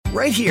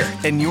right here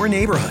in your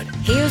neighborhood.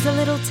 Here's a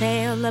little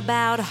tale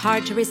about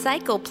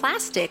hard-to-recycle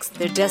plastics.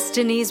 Their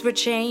destinies were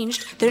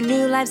changed. Their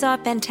new lives are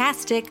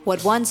fantastic.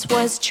 What once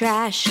was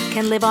trash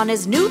can live on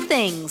as new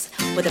things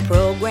with a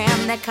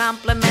program that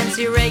complements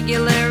your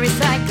regular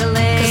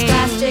recycling. 'Cause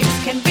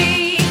plastics can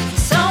be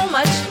so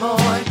much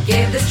more.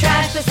 Give this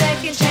trash the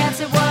second chance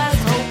it was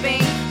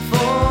hoping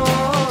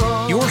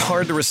for. Your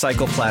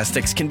hard-to-recycle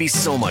plastics can be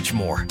so much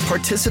more.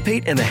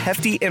 Participate in the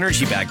Hefty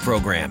Energy Bag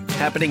program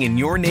happening in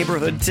your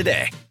neighborhood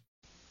today.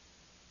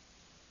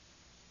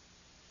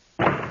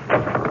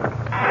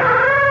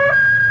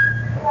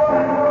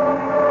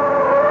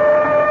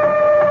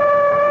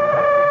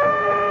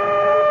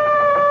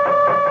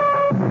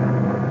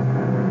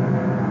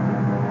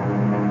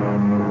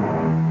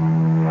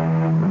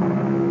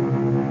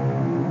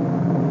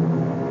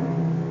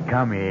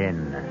 Come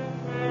in.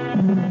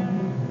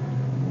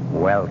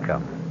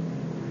 Welcome.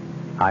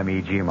 I'm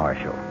E.G.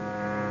 Marshall.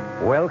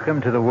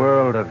 Welcome to the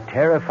world of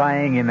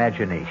terrifying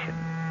imagination.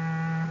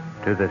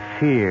 To the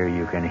fear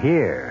you can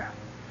hear.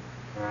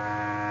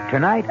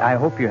 Tonight, I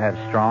hope you have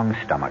strong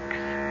stomachs.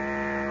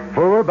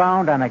 For we're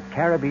bound on a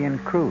Caribbean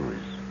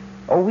cruise.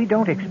 Oh, we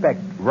don't expect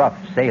rough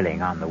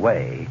sailing on the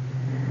way.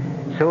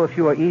 So if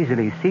you are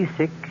easily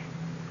seasick,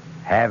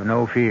 have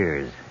no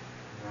fears.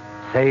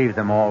 Save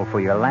them all for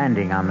your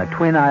landing on the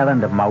twin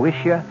island of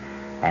Mauritia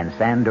and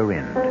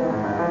Sandorin.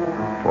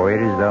 For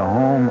it is the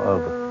home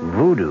of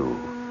voodoo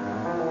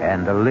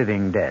and the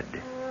living dead.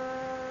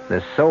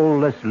 The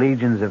soulless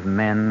legions of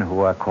men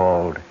who are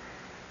called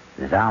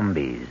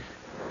zombies.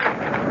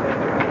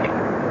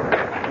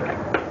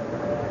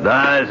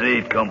 That's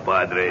it,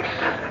 compadres.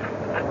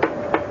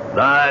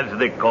 That's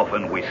the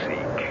coffin we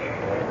seek.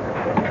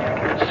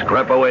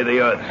 Scrap away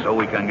the earth so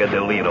we can get the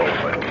lid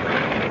open.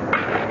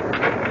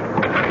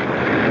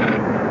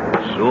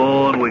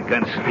 Soon we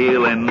can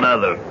steal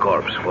another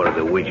corpse for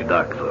the witch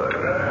doctor.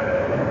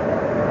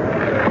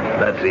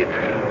 That's it.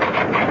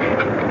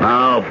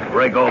 Now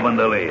break open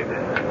the lid.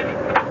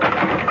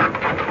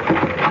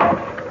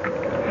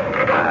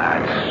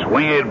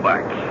 Swing it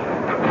back.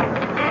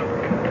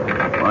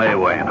 Muy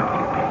bueno.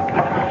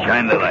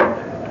 Shine the light.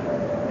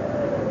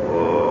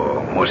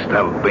 Oh, must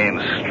have been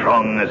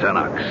strong as an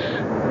ox.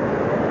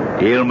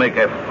 He'll make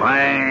a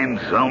fine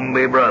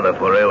zombie brother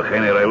for El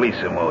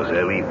Generalissimo's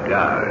elite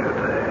guard.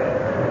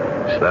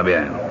 Está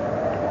bien,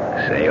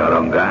 Señor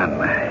Ongan.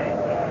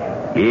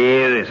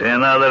 Here is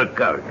another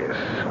carcass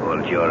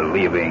for your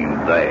living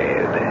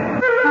dead.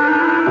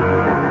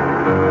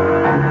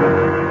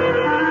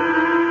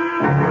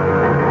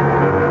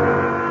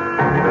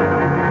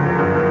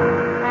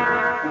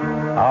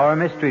 Our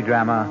mystery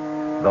drama,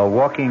 The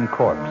Walking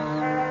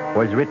Corpse,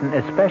 was written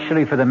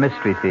especially for the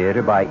Mystery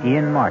Theater by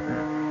Ian Martin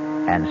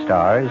and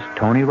stars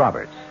Tony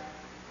Roberts.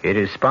 It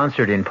is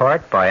sponsored in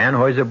part by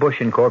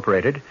Anheuser-Busch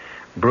Incorporated,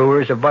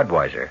 brewers of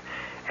Budweiser,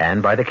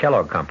 and by the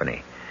Kellogg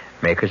Company,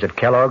 makers of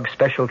Kellogg's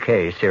Special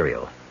K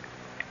cereal.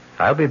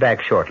 I'll be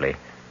back shortly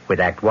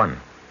with Act One.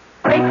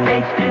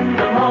 Breakfast in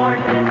the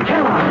morning,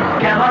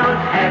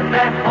 Kellogg's has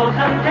that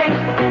wholesome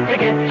taste to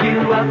get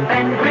you up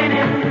and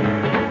grinning.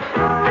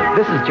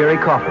 This is Jerry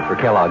Crawford for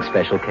Kellogg's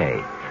Special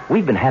K.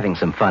 We've been having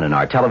some fun in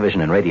our television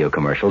and radio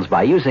commercials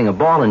by using a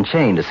ball and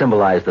chain to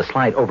symbolize the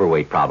slight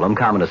overweight problem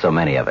common to so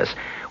many of us.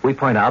 We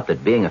point out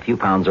that being a few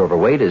pounds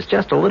overweight is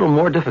just a little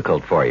more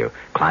difficult for you.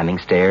 Climbing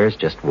stairs,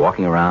 just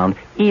walking around,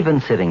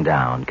 even sitting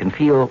down can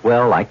feel,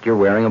 well, like you're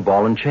wearing a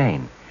ball and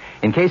chain.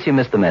 In case you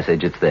missed the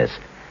message, it's this.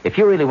 If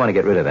you really want to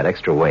get rid of that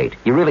extra weight,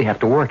 you really have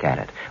to work at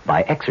it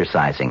by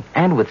exercising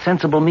and with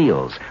sensible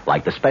meals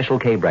like the Special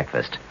K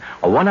breakfast.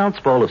 A 1-ounce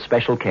bowl of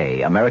Special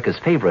K, America's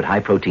favorite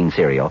high-protein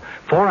cereal,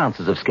 4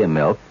 ounces of skim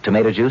milk,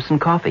 tomato juice,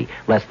 and coffee.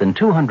 Less than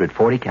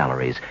 240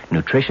 calories.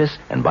 Nutritious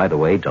and, by the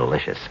way,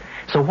 delicious.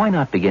 So why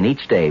not begin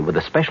each day with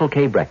a Special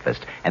K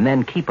breakfast and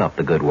then keep up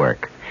the good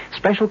work?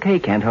 Special K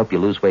can't help you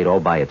lose weight all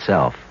by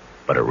itself,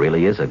 but it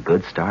really is a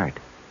good start.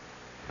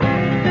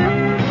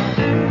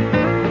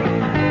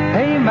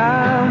 Hey,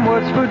 Mom,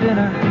 what's for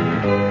dinner?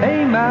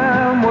 Hey,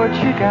 Mom, what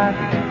you got?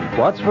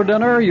 What's for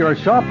dinner? Your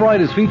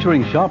ShopRite is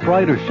featuring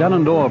ShopRite or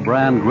Shenandoah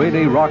brand Grade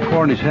A Rock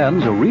Cornish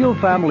hens, a real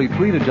family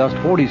treat at just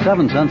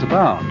 47 cents a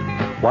pound.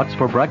 What's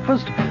for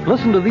breakfast?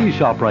 Listen to these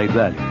ShopRite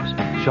values.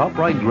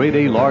 ShopRite Grade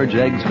A large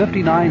eggs,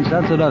 59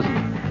 cents a dozen.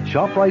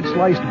 ShopRite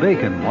sliced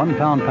bacon, 1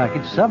 pound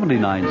package,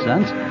 79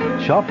 cents.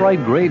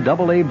 ShopRite Grade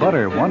AA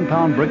butter, 1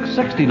 pound brick,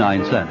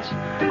 69 cents.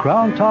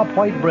 Crown Top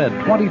white bread,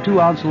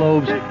 22-ounce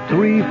loaves,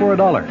 3 for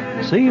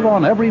 $1. Save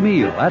on every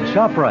meal at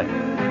ShopRite.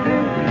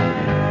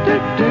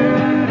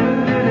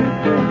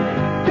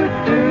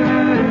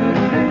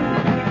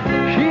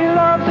 She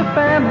loves her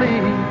family.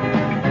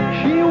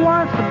 She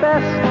wants the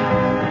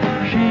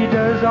best. She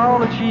does all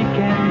that she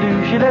can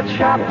do. She lets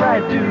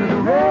ShopRite do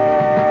the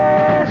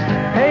rest.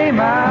 Hey,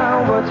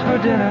 Ma, what's for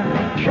dinner?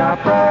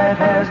 ShopRite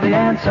has the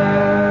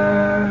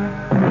answer.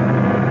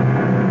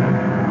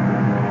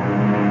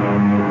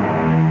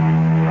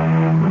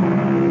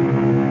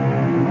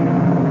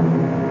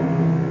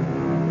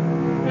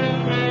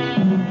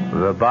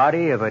 The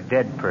body of a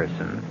dead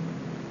person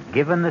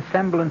given the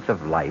semblance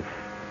of life,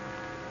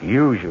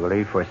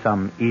 usually for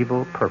some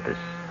evil purpose.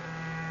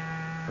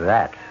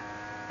 That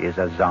is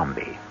a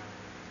zombie.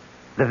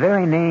 The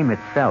very name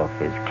itself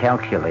is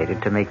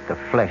calculated to make the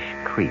flesh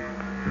creep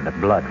and the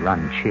blood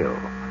run chill.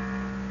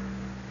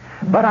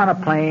 But on a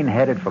plane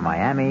headed for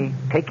Miami,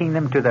 taking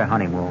them to their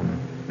honeymoon,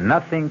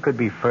 nothing could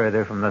be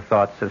further from the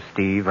thoughts of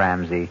Steve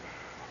Ramsey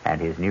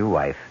and his new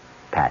wife,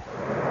 Pat.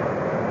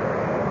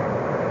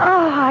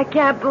 Oh, I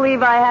can't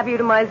believe I have you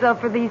to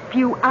myself for these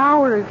few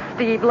hours,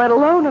 Steve, let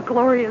alone a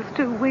glorious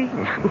 2 weeks.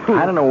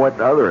 I don't know what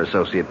the other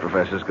associate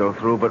professors go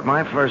through, but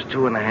my first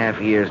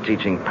 2.5 years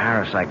teaching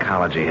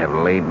parapsychology have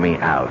laid me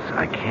out.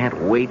 I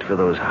can't wait for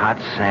those hot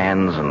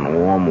sands and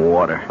warm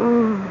water.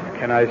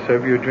 Can I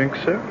serve you a drink,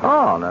 sir?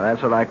 Oh, now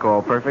that's what I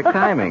call perfect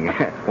timing.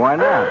 Why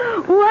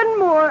not? One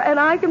more, and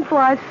I can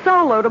fly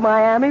solo to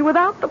Miami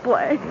without the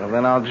plane. Well,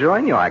 then I'll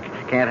join you. I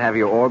can't have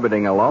you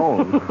orbiting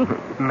alone.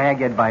 May I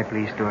get by,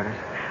 please, stewardess?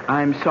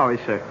 I'm sorry,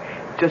 sir.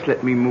 Just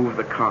let me move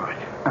the cart.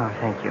 Oh,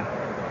 thank you.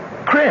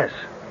 Chris!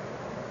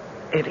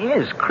 It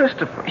is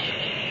Christopher.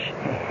 Shh.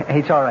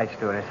 It's all right,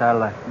 stewardess.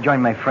 I'll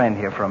join my friend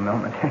here for a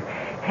moment.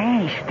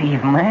 Hey,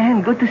 Steve,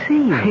 man. Good to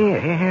see you.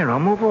 Here. I'll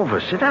move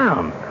over. Sit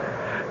down.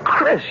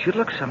 Chris, you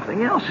look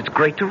something else. It's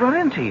great to run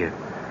into you.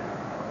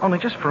 Only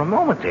just for a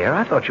moment there,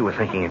 I thought you were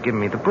thinking of giving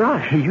me the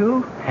brush.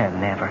 You?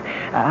 Never.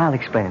 I'll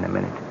explain in a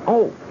minute.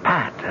 Oh,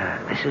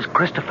 Pat, this is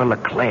Christopher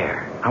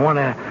LeClaire. I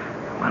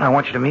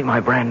want you to meet my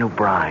brand new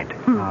bride.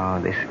 Oh,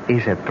 this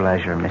is a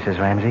pleasure, Mrs.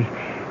 Ramsey.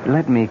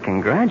 Let me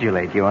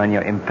congratulate you on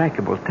your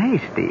impeccable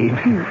taste, Steve.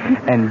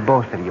 And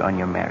both of you on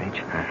your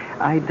marriage.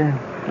 I'd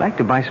like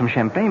to buy some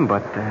champagne,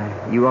 but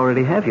you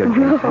already have your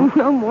drink.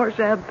 No more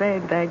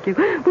champagne, thank you.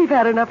 We've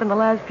had enough in the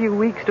last few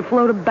weeks to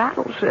float a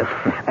battleship.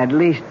 At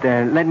least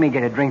let me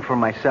get a drink for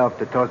myself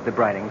to toast the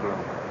bride and groom.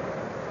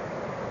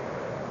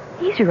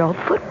 He's your old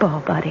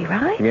football buddy,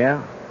 right?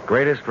 Yeah.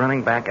 Greatest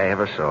running back I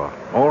ever saw.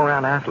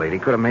 All-around athlete. He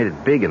could have made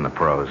it big in the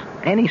pros.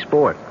 Any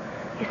sport.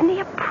 Isn't he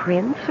a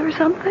prince or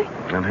something?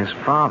 And his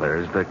father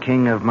is the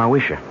king of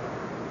Mawisha.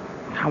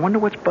 I wonder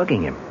what's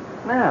bugging him.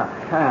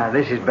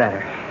 This is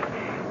better.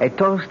 A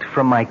toast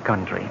from my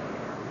country.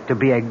 To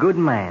be a good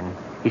man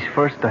is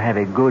first to have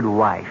a good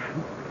wife.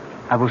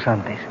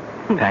 Abusantes.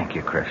 Thank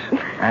you, Chris.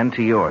 And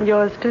to yours.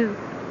 Yours, too.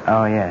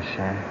 Oh, yes.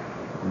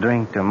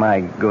 Drink to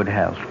my good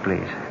health,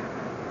 please.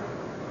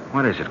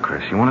 What is it,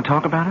 Chris? You want to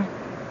talk about it?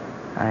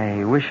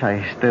 I wish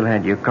I still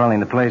had you calling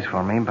the plays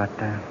for me, but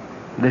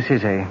this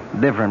is a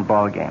different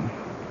ball game.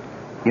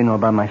 You know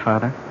about my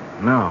father?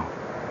 No.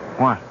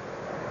 What?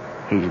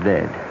 He's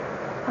dead.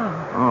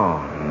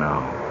 Oh,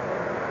 no.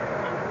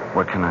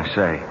 What can I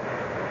say?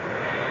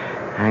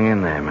 Hang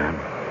in there, man.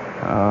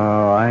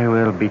 Oh, I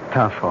will be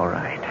tough, all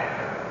right.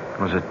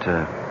 Was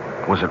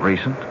it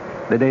recent?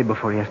 The day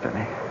before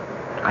yesterday.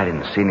 I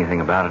didn't see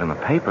anything about it in the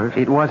papers.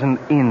 It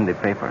wasn't in the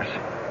papers.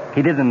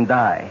 He didn't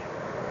die.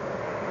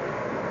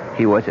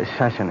 He was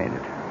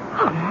assassinated.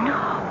 Oh, no.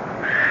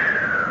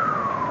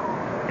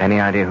 Any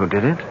idea who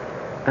did it?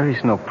 There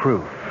is no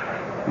proof,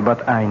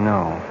 but I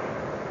know.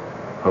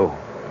 Who?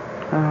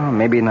 Oh,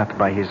 maybe not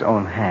by his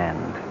own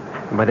hand,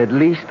 but at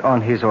least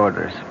on his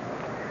orders.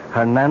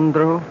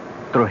 Hernando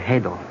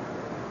Trujillo.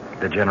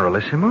 The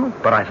Generalissimo?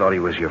 But I thought he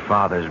was your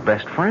father's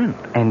best friend.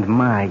 And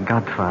my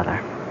godfather.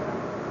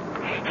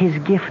 His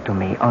gift to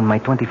me on my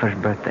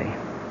 21st birthday.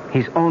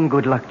 His own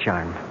good luck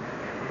charm.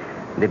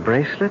 The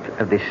bracelet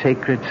of the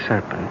sacred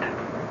serpent.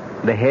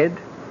 The head,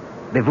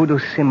 the voodoo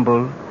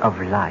symbol of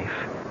life.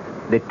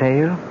 The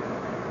tail,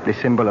 the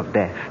symbol of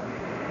death.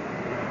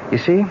 You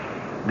see,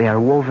 they are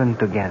woven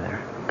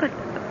together.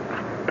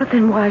 But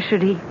then why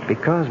should he?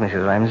 Because,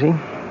 Mrs. Ramsey,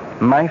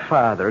 my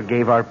father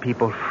gave our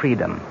people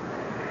freedom.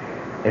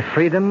 A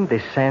freedom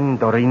the San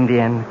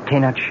Dorindian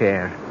cannot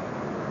share.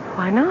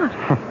 Why not?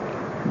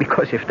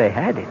 Because if they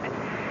had it,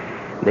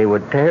 they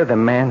would tear the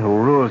man who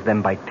rules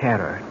them by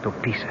terror to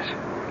pieces.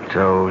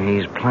 So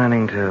he's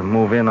planning to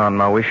move in on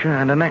Mawisha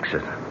and annex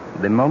it.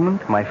 The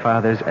moment my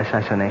father's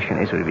assassination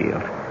is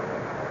revealed.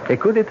 A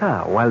coup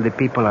d'etat while the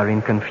people are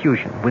in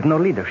confusion with no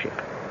leadership.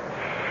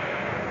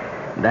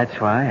 That's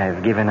why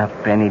I've given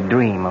up any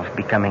dream of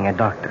becoming a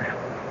doctor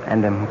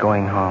and am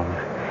going home.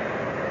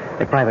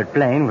 A private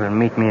plane will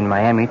meet me in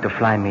Miami to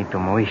fly me to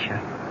Mawisha.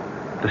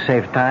 To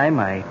save time,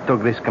 I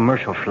took this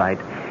commercial flight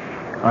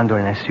under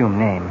an assumed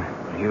name.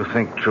 You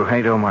think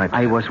Trujillo might...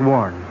 I was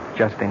warned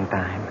just in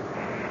time.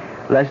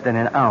 Less than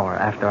an hour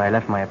after I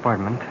left my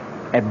apartment,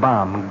 a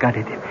bomb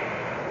gutted it.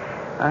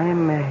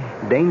 I'm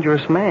a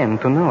dangerous man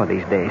to know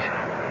these days.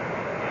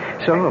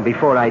 So,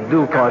 before I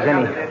do cause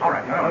any...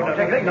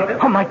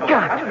 Oh, my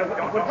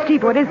God!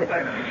 Steve, what is it?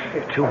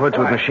 Two hoods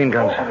with machine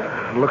guns.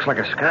 Looks like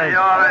a sky.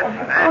 Senores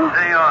and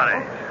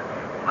senores,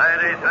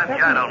 ladies and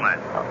gentlemen.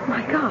 Oh,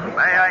 my God.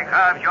 May I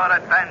have your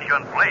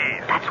attention,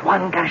 please? That's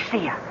Juan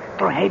Garcia,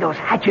 Trujillo's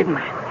hatchet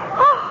man.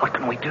 What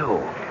can we do?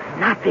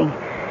 Nothing.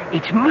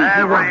 It's me.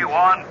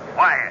 Everyone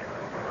quiet.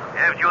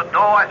 If you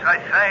do as I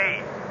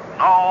say,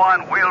 no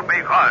one will be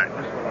hurt.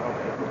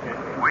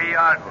 We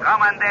are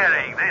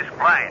commandeering this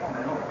plane.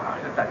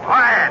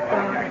 Quiet!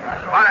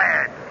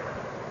 Quiet!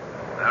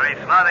 There is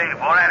nothing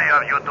for any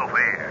of you to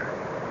fear.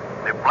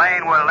 The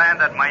plane will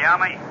land at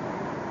Miami,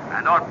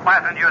 and all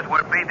passengers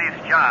will be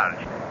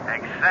discharged,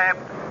 except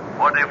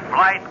for the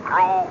flight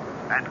crew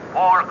and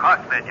 4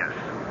 hostages.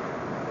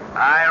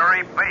 I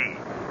repeat,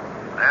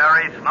 there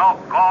is no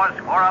cause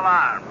for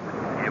alarm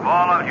if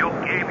all of you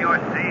keep your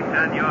seats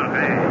and your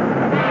heads.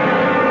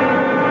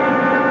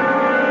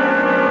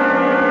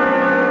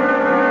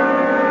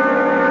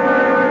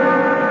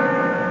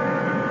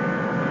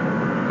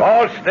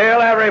 Hold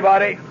still,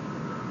 everybody.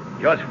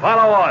 Just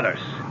follow orders.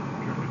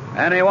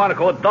 Anyone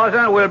who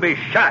doesn't will be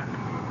shot.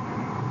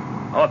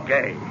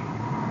 Okay.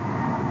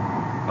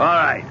 All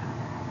right.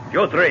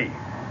 You 3.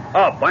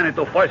 Up, pointing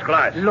to first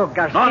class. Look,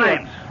 Garcia. No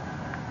names.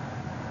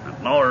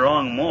 And no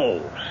wrong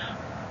moves.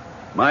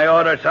 My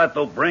orders are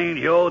to bring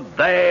you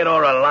dead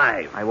or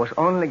alive. I was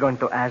only going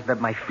to ask that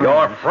my friends...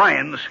 Your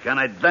friends can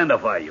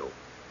identify you.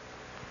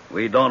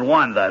 We don't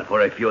want that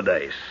for a few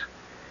days.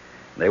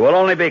 They will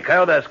only be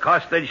held as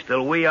hostage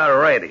till we are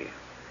ready.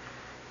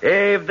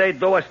 If they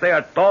do as they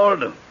are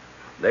told,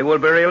 they will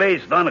be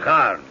released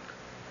unharmed.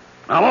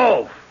 Now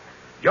move.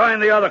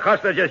 Join the other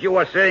hostages you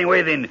were sitting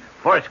with in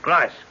first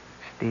class.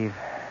 Steve,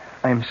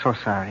 I'm so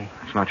sorry.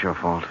 It's not your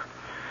fault.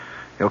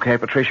 You okay,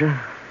 Patricia?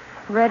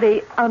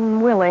 Ready,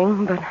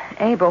 unwilling, but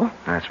able.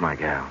 That's my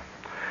gal.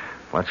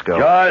 Let's go.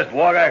 Just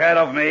walk ahead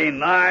of me,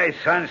 nice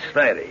and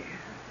steady.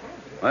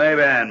 Muy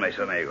bien, mis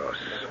amigos.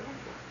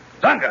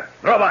 Zanka,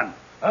 drop on.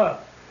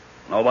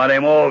 Nobody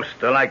moves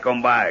till I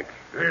come back.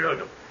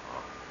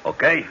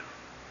 Okay?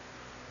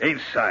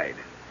 Inside.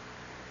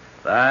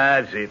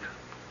 That's it.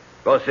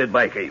 Go sit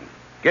by him.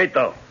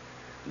 Quito,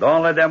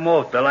 don't let them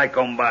move till I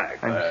come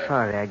back. I'm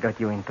sorry I got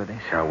you into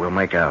this. Yeah, we'll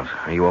make out.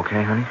 Are you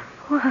okay, honey?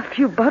 Well, a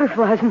few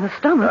butterflies in the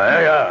stomach.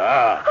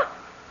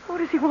 What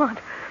does he want?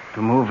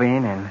 To move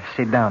in and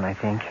sit down, I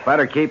think.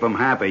 Better keep him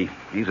happy.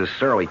 He's a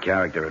surly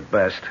character at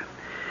best.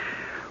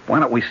 Why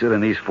don't we sit in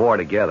these 4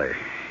 together?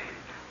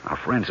 Our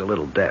friend's a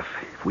little deaf.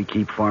 If we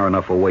keep far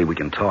enough away, we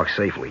can talk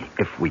safely.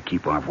 If we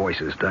keep our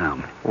voices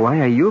down. Why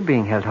are you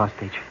being held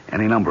hostage?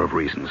 Any number of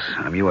reasons.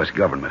 I'm U.S.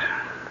 government.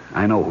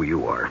 I know who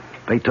you are.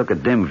 They took a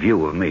dim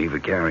view of me for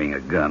carrying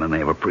a gun, and they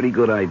have a pretty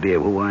good idea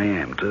of who I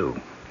am,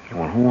 too.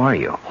 Well, who are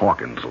you?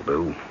 Hawkins will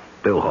do.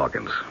 Bill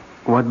Hawkins.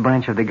 What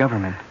branch of the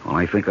government? Well,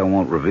 I think I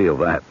won't reveal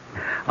that.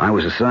 I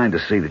was assigned to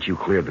see that you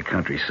cleared the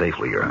country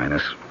safely, Your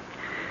Highness.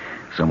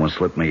 Someone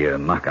slipped me a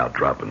knockout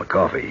drop in the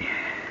coffee.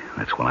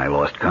 That's when I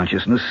lost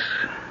consciousness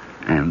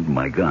and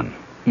my gun.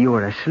 You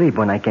were asleep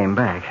when I came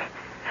back.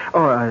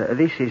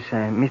 This is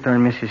Mr.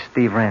 and Mrs.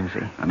 Steve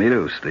Ramsey. Me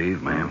too,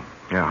 Steve, ma'am.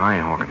 Yeah, hi,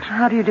 Hawkins.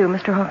 How do you do,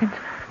 Mr. Hawkins?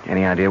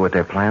 Any idea what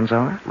their plans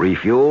are?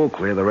 Refuel,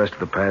 clear the rest of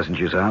the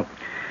passengers out.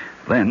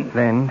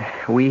 Then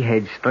we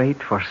head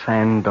straight for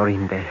San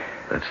Dorinde.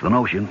 That's the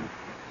notion.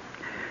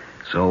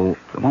 So,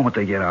 the moment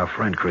they get our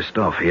friend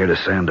Christophe here to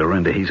San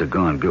Dorinde, he's a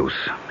gone goose.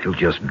 He'll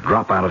just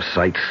drop out of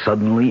sight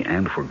suddenly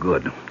and for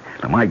good.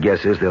 Now, my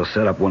guess is they'll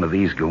set up one of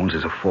these goons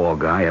as a fall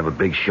guy, have a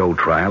big show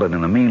trial, and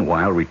in the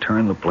meanwhile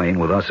return the plane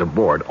with us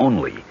aboard.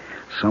 Only,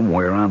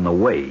 somewhere on the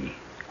way,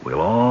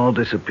 we'll all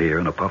disappear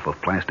in a puff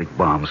of plastic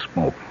bomb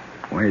smoke.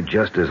 We're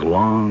just as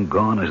long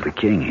gone as the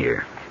king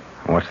here.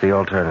 What's the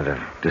alternative?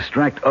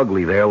 Distract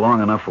Ugly there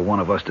long enough for one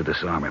of us to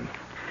disarm him.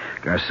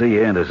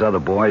 Garcia and his other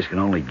boys can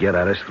only get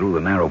at us through the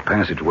narrow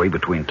passageway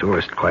between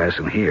tourist class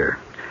and here.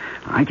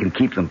 I can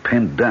keep them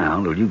pinned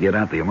down till you get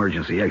out the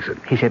emergency exit.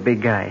 He's a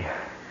big guy.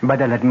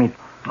 But I'll admit...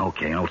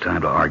 Okay, no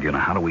time to argue. Now,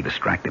 how do we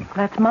distract him?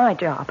 That's my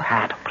job.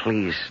 Pat,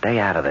 please, stay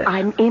out of this.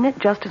 I'm in it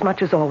just as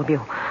much as all of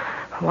you.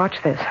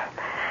 Watch this.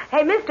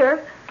 Hey,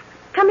 mister,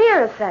 come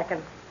here a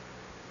second.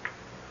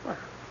 Well,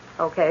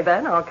 okay,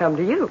 then, I'll come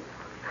to you.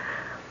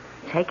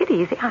 Take it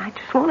easy. I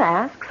just want to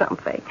ask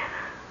something.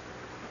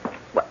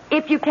 Well,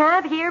 if you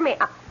can't hear me,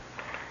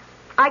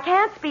 I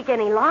can't speak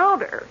any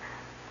louder.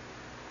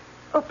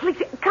 Oh,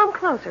 please, come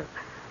closer.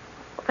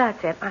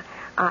 That's it.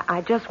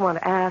 I just want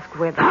to ask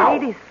where the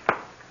ladies...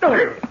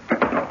 Watch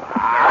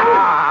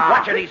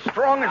it, he's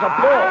strong as a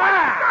bull.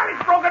 God,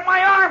 he's broken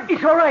my arm.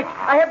 It's all right.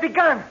 I have the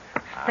gun.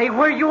 Stay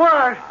where you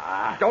are.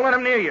 Don't let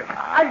him near you.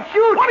 I'll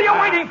shoot. What are you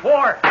waiting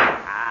for? Stop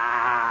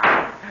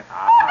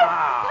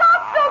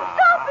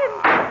him!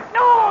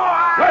 No!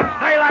 Good,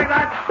 stay like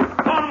that.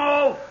 Don't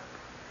move.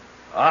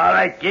 All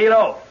right,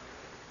 Kilo.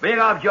 Pick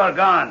up your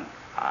gun.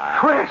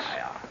 Chris,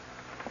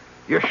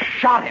 you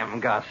shot him,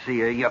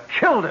 Garcia. You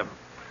killed him.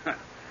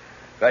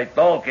 I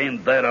told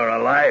him dead or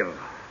alive.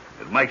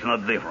 It makes no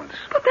difference.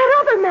 But that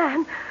other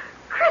man,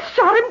 Chris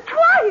shot him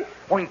twice.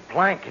 Point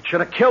blank. It should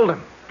have killed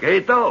him.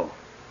 Quito?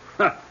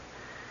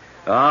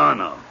 Oh,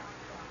 no.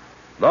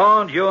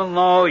 Don't you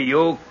know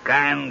you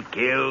can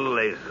kill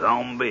a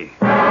zombie?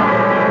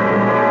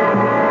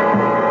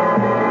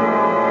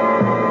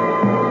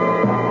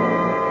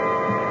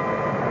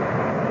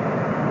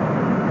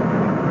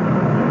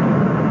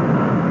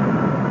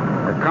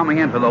 We're coming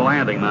in for the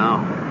landing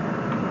now.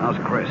 How's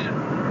Chris?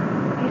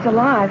 He's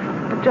alive,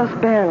 but just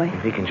barely.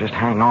 If he can just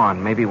hang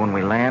on, maybe when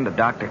we land, a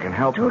doctor can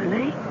help Too him.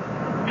 late.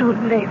 too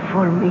late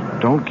for me.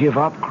 Don't give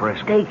up, Chris.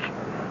 Take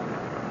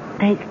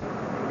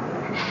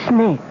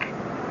Snake.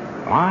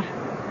 What?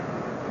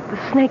 The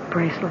snake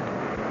bracelet.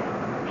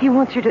 He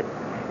wants you to...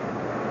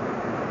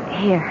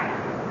 Here.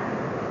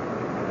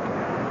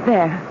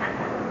 There.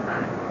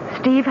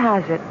 Steve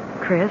has it,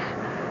 Chris.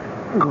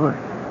 Good.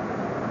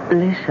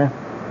 Listen.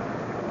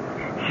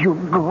 You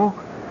go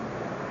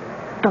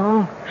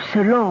down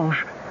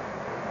Solange.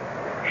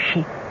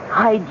 She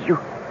hide you.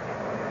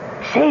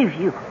 Save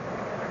you.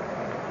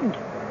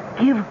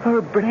 Give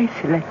her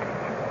bracelet.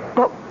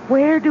 But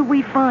where do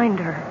we find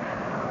her?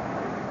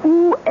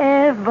 Où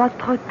est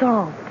votre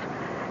tante?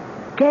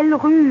 Quelle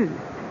rue?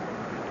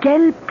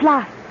 Quelle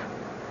place?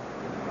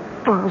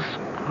 Pense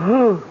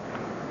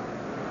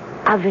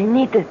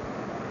Avenida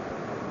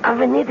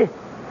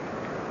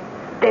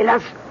de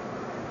las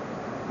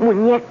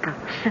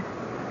Muñecas.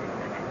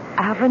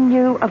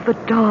 Avenue of the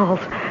Dolls.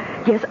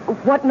 Yes,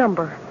 what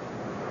number?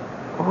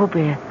 Up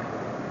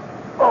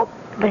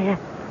there.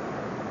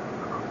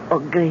 Oh,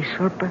 Grace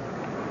Serpent.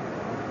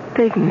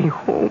 Take me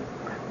home.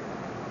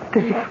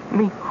 Take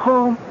me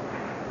home.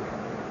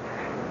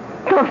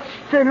 Don't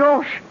se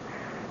loche.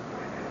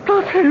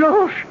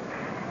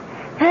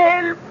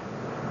 Help.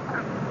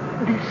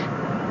 This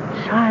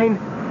sign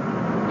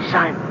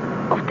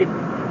of the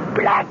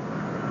black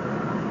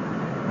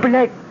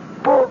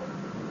boat.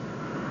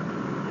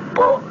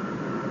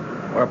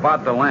 We're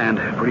about to land.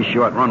 Pretty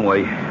short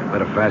runway.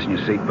 Better fasten your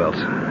seatbelts.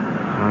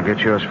 I'll get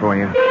yours for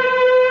you.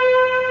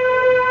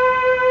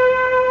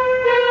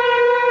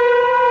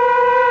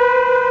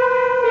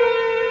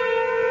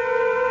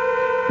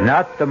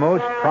 Not the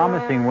most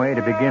promising way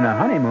to begin a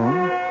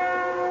honeymoon,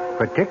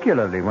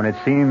 particularly when it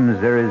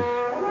seems there is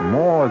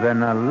more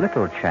than a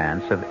little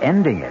chance of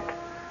ending it,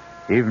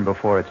 even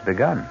before it's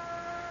begun.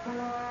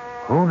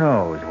 Who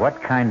knows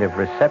what kind of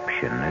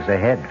reception is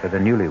ahead for the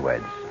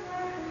newlyweds?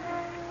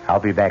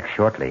 I'll be back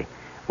shortly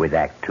with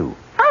Act 2.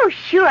 Oh,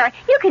 sure.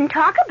 You can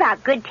talk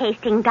about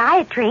good-tasting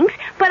diet drinks,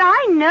 but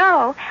I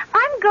know.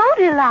 I'm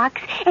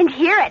Goldilocks, and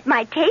here at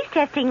my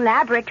taste-testing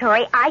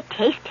laboratory, I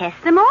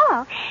taste-test them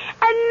all.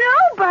 And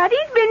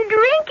nobody's been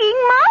drinking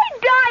my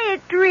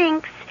diet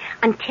drinks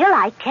until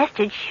I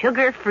tested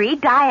sugar-free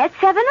Diet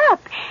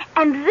 7-Up.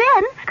 And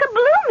then,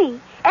 kabloomy,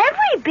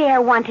 every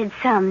bear wanted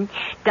some.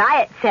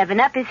 Diet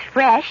 7-Up is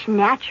fresh,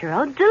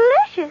 natural,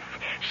 delicious.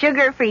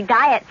 Sugar-free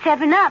Diet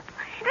 7-Up.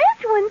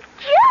 This one's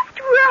just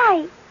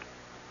right.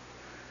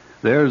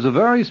 There's a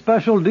very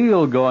special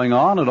deal going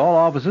on at all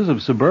offices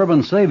of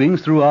Suburban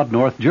Savings throughout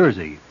North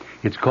Jersey.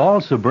 It's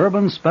called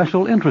Suburban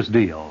Special Interest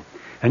Deal.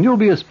 And you'll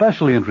be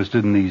especially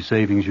interested in these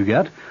savings you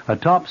get. A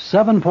top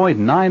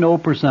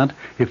 7.90%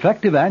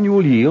 effective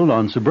annual yield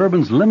on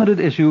Suburban's limited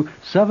issue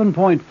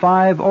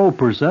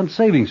 7.50%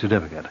 savings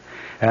certificate.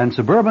 And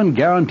Suburban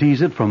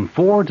guarantees it from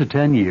 4 to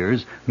 10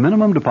 years,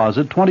 minimum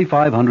deposit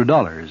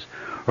 $2,500.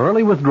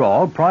 Early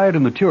withdrawal prior to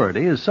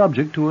maturity is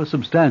subject to a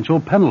substantial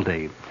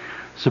penalty.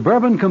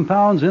 Suburban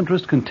compounds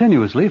interest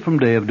continuously from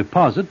day of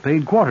deposit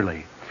paid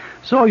quarterly.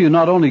 So you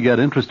not only get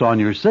interest on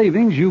your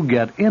savings, you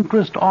get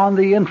interest on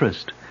the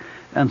interest.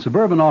 And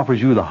Suburban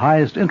offers you the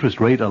highest interest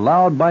rate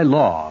allowed by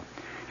law.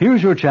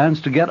 Here's your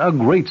chance to get a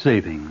great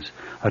savings.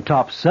 A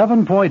top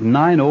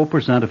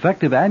 7.90%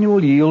 effective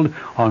annual yield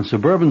on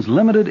Suburban's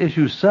limited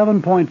issue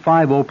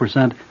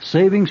 7.50%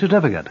 savings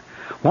certificate.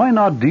 Why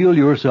not deal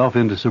yourself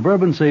into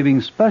Suburban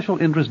Savings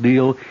special interest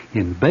deal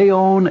in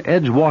Bayonne,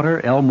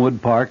 Edgewater,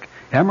 Elmwood Park,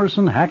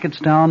 Emerson,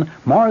 Hackettstown,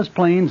 Morris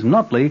Plains,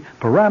 Nutley,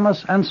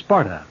 Paramus, and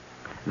Sparta.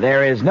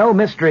 There is no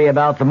mystery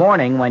about the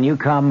morning when you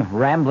come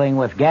rambling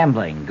with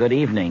gambling. Good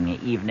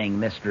evening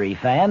mystery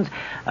fans.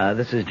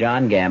 This is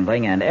John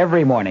Gambling, and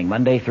every morning,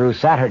 Monday through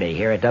Saturday,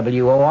 here at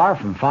WOR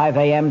from 5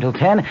 a.m. till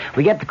 10,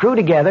 we get the crew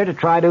together to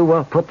try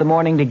to put the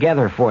morning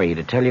together for you,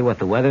 to tell you what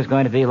the weather's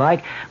going to be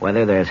like,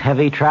 whether there's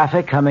heavy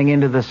traffic coming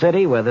into the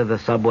city, whether the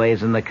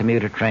subways and the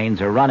commuter trains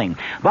are running.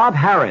 Bob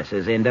Harris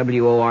is in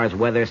WOR's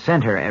Weather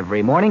Center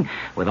every morning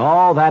with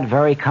all that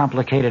very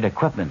complicated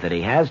equipment that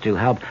he has to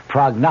help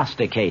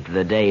prognosticate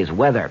the day's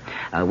weather.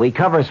 We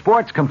cover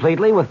sports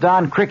completely with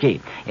Don Cricky.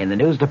 In the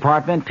news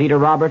department, Peter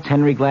Roberts,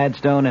 Henry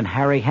Gladstone, and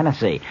Harry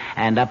Hennessy.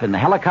 And up in the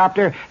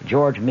helicopter,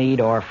 George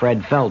Meade or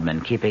Fred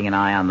Feldman, keeping an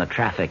eye on the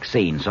traffic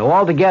scene. So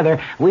altogether,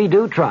 we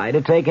do try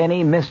to take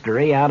any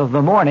mystery out of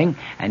the morning.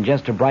 And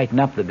just to brighten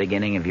up the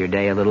beginning of your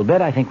day a little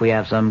bit, I think we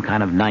have some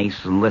kind of nice,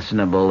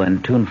 listenable,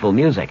 and tuneful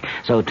music.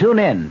 So tune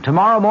in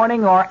tomorrow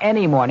morning or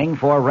any morning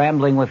for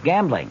Rambling with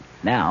Gambling.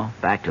 Now,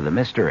 back to the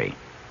mystery.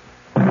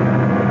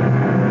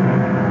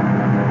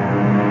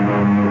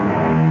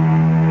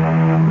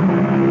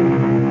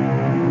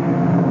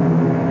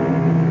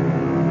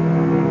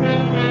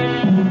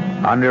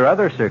 Under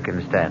other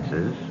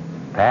circumstances,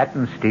 Pat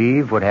and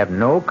Steve would have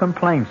no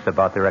complaints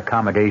about their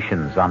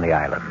accommodations on the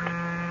island.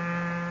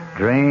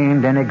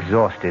 Drained and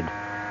exhausted,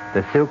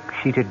 the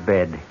silk-sheeted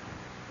bed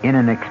in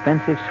an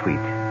expensive suite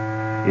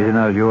is an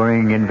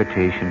alluring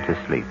invitation to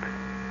sleep.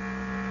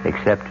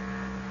 Except,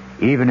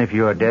 even if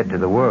you're dead to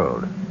the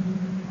world,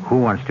 who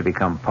wants to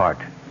become part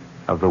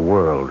of the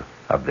world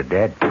of the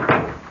dead?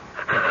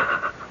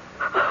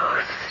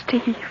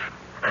 Steve,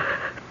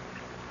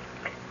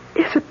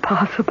 is it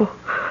possible?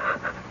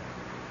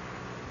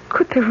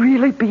 Could there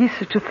really be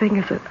such a thing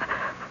as a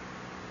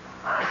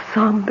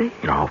zombie?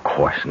 No, of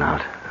course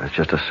not. It's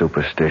just a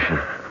superstition.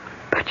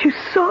 But you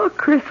saw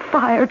Chris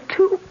fire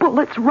 2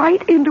 bullets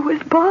right into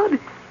his body.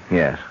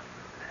 Yes.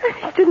 And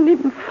he didn't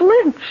even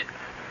flinch.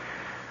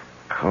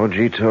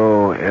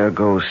 Cogito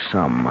ergo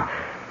sum.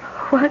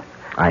 What?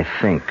 I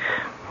think,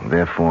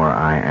 therefore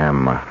I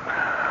am.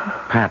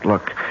 Pat,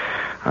 look,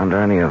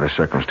 under any other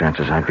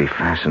circumstances I'd be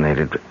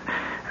fascinated, but,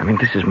 I mean,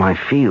 this is my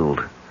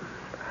field.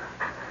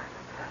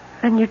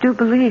 And you do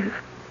believe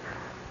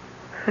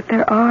that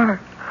there are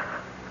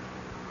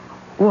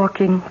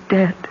walking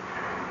dead?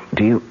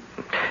 Do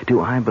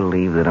I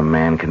believe that a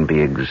man can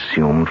be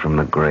exhumed from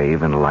the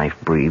grave and life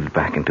breathed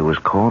back into his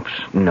corpse?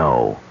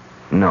 No,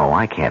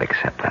 I can't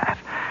accept that.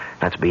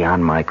 That's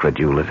beyond my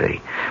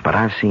credulity. But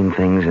I've seen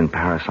things in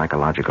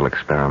parapsychological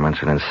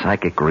experiments and in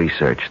psychic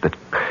research that...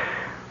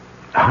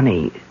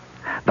 Honey,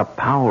 the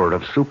power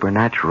of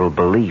supernatural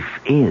belief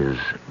is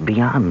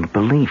beyond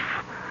belief.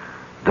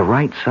 The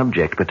right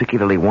subject,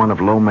 particularly one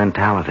of low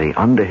mentality,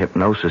 under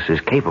hypnosis,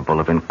 is capable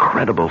of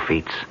incredible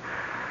feats.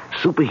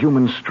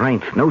 Superhuman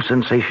strength, no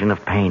sensation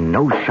of pain,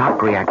 no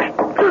shock reaction.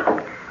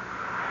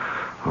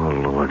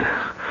 Oh, Lord.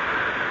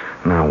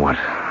 Now what?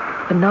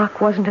 The knock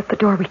wasn't at the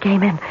door we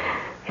came in.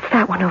 It's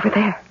that one over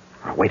there.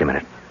 Oh, wait a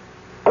minute.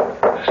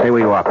 Stay where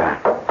you are,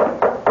 Pat.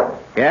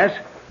 Yes?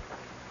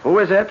 Who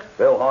is it?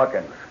 Bill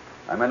Hawkins.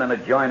 I'm in an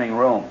adjoining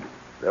room.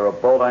 Is there a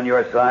bolt on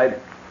your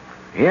side?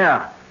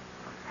 Yeah.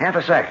 Half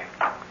a sec.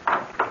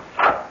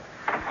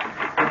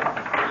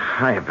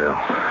 Hiya, Bill.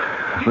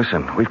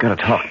 Listen, we've got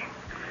to talk.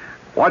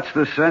 What's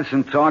the sense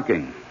in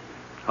talking?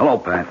 Hello,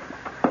 Pat.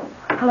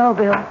 Hello,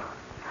 Bill.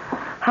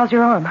 How's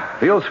your arm?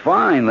 Feels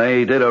fine.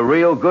 They did a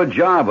real good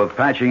job of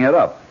patching it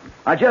up.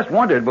 I just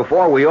wondered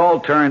before we all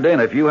turned in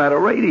if you had a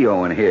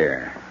radio in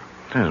here.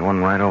 There's one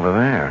right over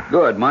there.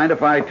 Good. Mind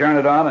if I turn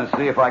it on and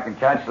see if I can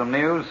catch some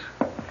news?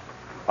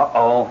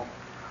 Uh-oh.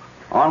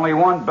 Only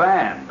one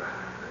band.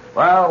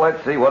 Well,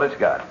 let's see what it's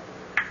got.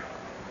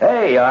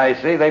 Hey, I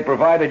see they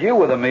provided you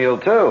with a meal,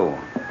 too.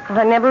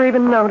 I never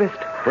even noticed.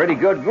 Pretty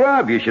good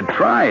grub. You should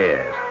try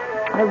it.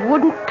 I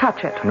wouldn't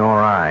touch it. Nor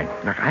I.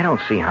 Look, I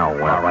don't see how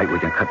well. All right, we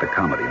can cut the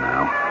comedy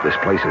now. This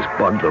place is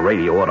bugged. The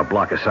radio ought to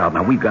block us out.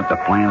 Now, we've got to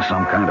plan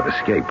some kind of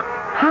escape.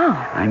 How?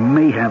 I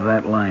may have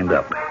that lined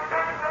up.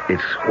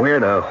 It's where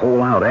to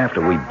hole out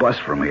after we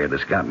bust from here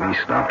that's got me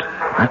stumped.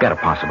 I've got a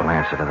possible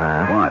answer to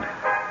that. What?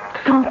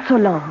 Saint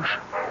Solange.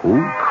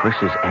 Who?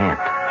 Chris's aunt.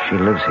 She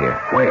lives here.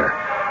 Where?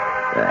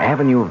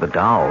 Avenue of the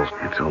Dolls.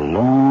 It's a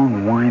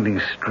long, winding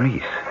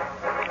street.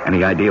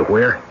 Any idea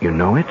where? You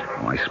know it?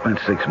 Well, I spent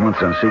 6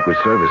 months on Secret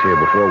Service here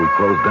before we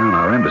closed down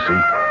our embassy.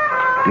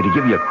 Did he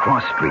give you a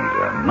cross street,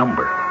 a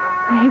number?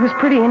 He was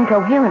pretty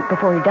incoherent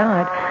before he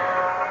died.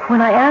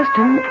 When I asked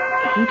him,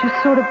 he just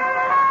sort of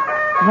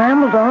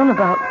rambled on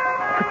about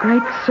the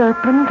great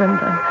serpent and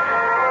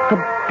the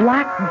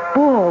black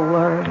bull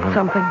or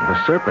something.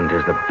 The serpent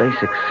is the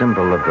basic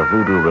symbol of the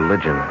voodoo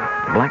religion.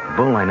 Black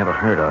bull I never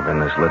heard of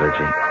in this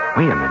liturgy.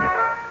 Wait a minute.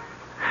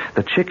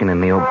 The chicken in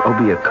the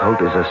Obeah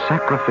cult is a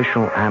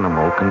sacrificial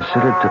animal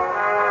considered to...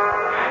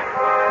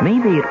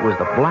 Maybe it was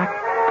the black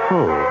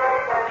pull.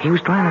 He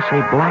was trying to say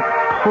black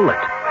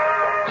pullet.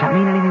 Does that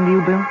mean anything to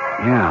you, Bill?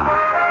 Yeah,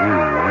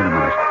 wait a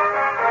minute.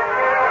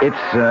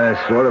 It's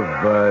sort of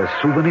a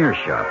souvenir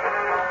shop.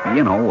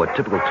 You know, a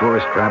typical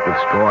tourist trap with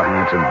straw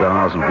hats and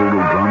dolls and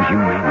voodoo drums, you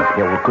name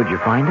it. Yeah, well, could you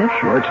find it?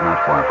 Sure, it's not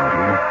far from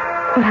here.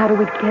 But how do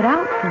we get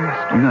out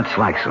first? You got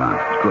slacks on.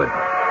 Good.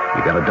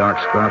 You got a dark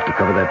scarf to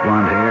cover that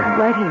blonde hair?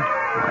 Right here.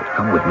 All right,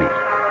 come with me.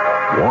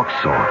 Walk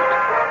soft.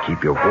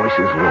 Keep your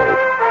voices low.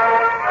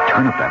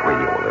 Turn up that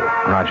radio a little.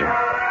 Roger.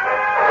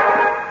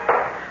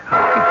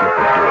 I'll get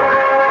the door.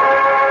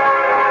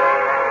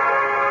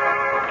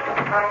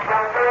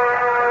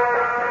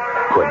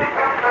 Good.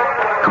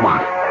 Come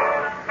on.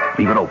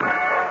 Leave it open.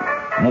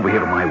 I'm over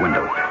here to my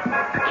window.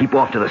 Now keep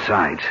off to the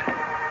sides.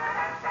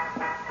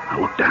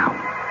 Now look down.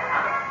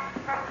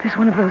 There's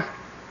one of those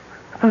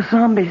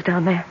zombies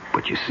down there.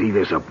 But you see,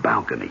 there's a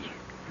balcony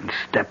and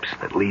steps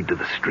that lead to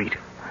the street.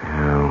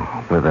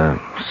 With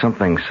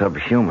something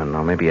subhuman,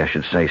 or maybe I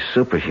should say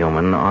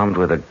superhuman, armed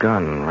with a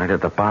gun right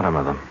at the bottom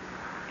of them.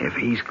 If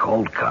he's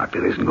cold-cocked,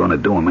 it isn't going to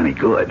do him any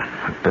good.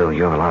 Bill,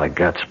 you have a lot of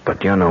guts,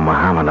 but you're no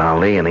Muhammad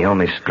Ali, and the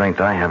only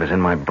strength I have is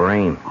in my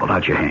brain. Hold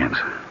out your hands.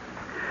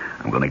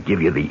 I'm going to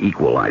give you the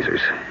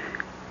equalizers.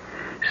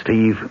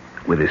 Steve,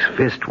 with his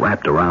fist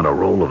wrapped around a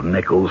roll of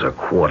nickels or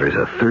quarters,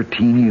 a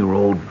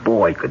 13-year-old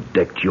boy could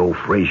deck Joe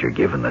Frazier,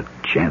 given the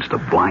chance to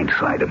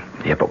blindside him.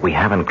 Yeah, but we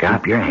haven't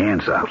got... Keep your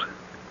hands out.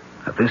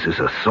 Now, this is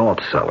a salt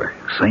cellar.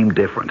 Same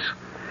difference.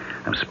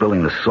 I'm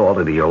spilling the salt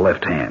into your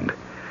left hand.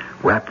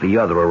 Wrap the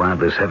other around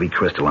this heavy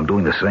crystal. I'm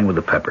doing the same with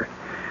the pepper.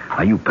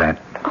 Now, you,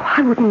 Pat. Oh,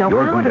 I wouldn't know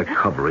You're how going to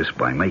cover us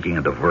by making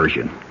a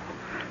diversion.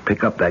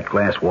 Pick up that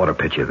glass water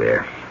pitcher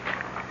there.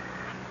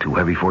 Too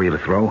heavy for you to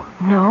throw?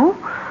 No.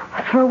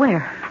 Throw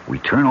where? We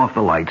turn off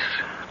the lights,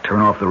 turn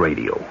off the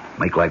radio,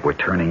 make like we're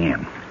turning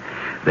in.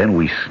 Then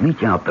we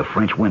sneak out the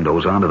French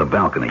windows onto the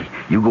balcony.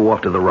 You go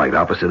off to the right,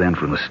 opposite end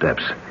from the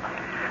steps.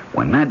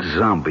 When that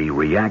zombie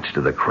reacts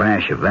to the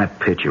crash of that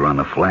picture on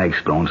the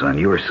flagstones on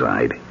your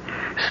side,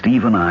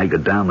 Steve and I go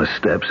down the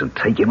steps and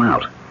take him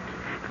out.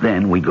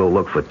 Then we go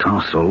look for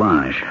Tante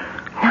Solange.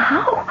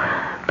 Now?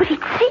 But he'd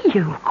see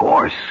you. Of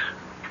course.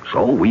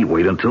 So we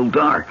wait until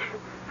dark.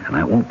 And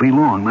that won't be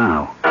long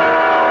now.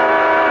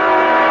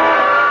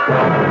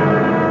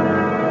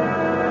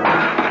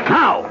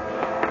 Now!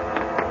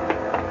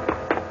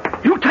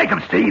 You take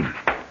him, Steve.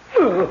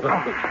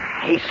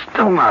 He's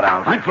still not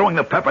out. I'm throwing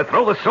the pepper.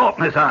 Throw the salt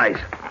in his eyes.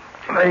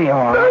 There you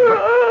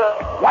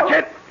are. Watch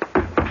it.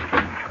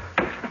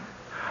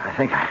 I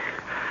think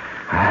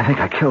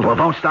I killed him. Well,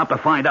 don't stop to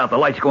find out. The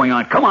light's going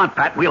on. Come on,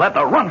 Pat. We'll have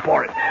to run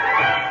for it.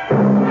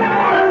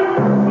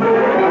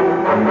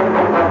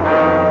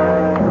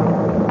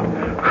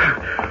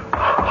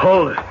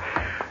 Hold it.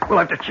 We'll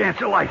have to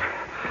chance a light.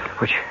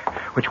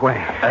 Which way?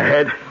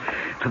 Ahead.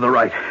 To the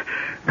right.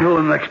 Go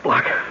to the next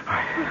block.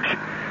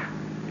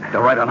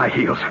 They're right on our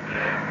heels.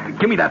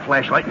 Give me that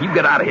flashlight and you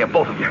get out of here,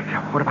 both of you.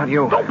 What about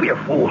you? Don't be a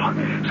fool.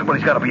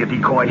 Somebody's got to be a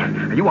decoy.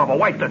 You have a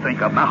wife to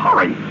think of. Now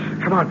hurry.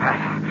 Come on,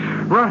 Pat.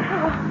 Run.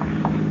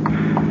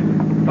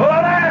 To the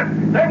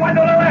left! They went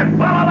to the left!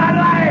 Follow that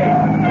light!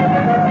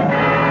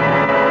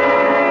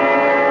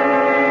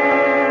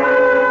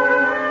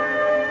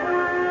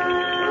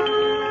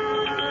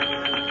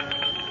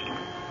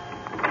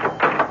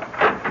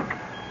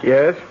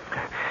 Yes?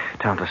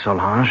 Tante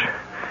Solange.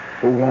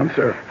 Who wants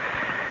her?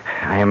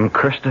 I am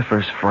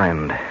Christopher's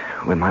friend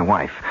with my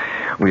wife.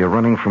 We are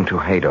running from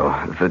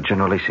Tuxedo, the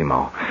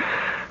Generalissimo.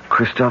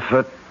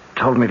 Christopher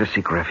told me to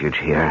seek refuge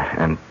here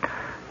and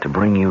to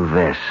bring you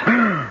this.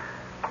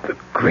 The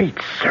great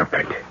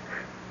serpent.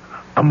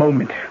 A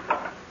moment.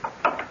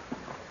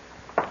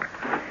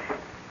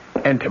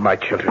 Enter, my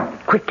children.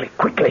 Quickly,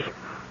 quickly.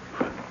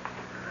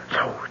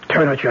 So,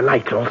 turn out your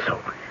lights also.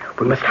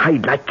 We must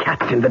hide like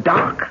cats in the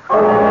dark.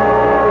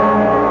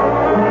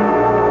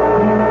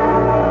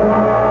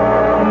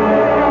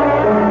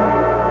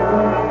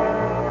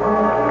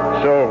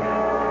 So,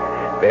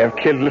 they have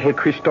killed little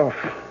Christophe.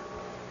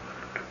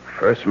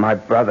 First my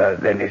brother,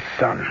 then his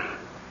son.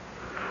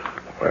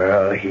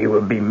 Well, he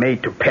will be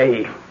made to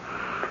pay.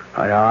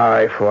 An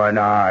eye for an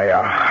eye,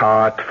 a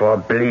heart for a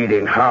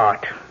bleeding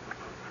heart.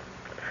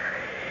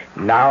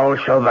 Now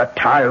shall the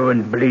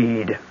tyrant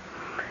bleed.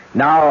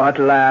 Now at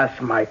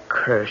last my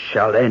curse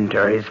shall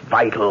enter his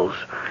vitals.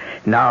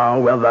 Now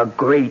will the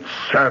great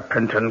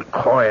serpent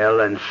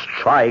uncoil and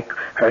strike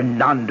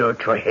Hernando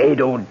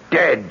Tuxedo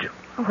dead.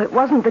 Oh, it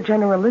wasn't the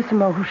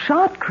Generalissimo who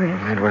shot Chris.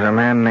 It was a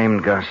man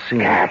named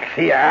Garcia.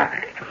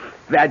 Garcia?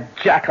 That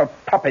jackal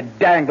puppet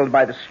dangled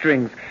by the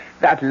strings.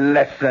 That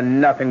less than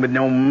nothing with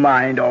no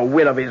mind or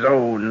will of his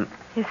own.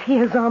 Is he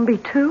a zombie,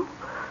 too?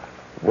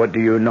 What do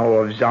you know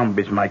of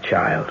zombies, my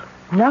child?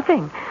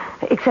 Nothing,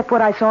 except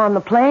what I saw on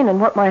the plane and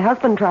what my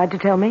husband tried to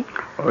tell me.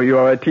 Oh, you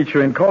are a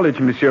teacher in college,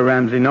 Monsieur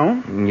Ramsey,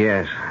 no?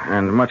 Yes,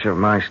 and much of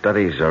my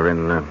studies are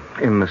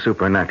in the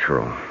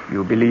supernatural.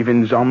 You believe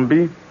in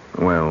zombie?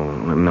 Well,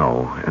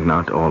 no,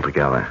 not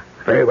altogether.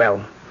 Very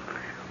well.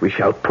 We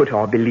shall put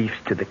our beliefs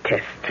to the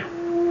test.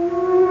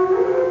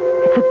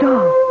 It's a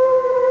doll,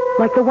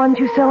 like the ones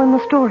you sell in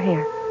the store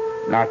here.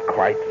 Not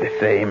quite the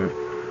same.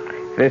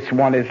 This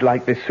one is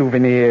like the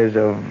souvenirs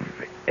of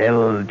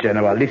El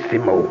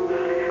Generalissimo,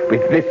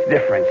 with this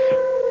difference.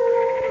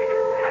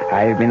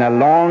 I've been a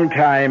long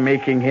time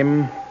making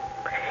him.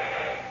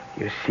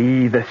 You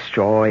see, the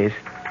straw is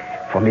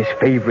from his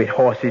favorite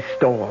horse's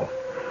stall.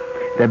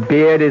 The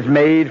beard is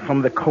made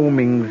from the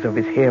combings of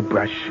his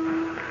hairbrush.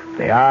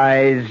 The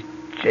eyes,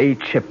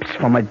 J-chips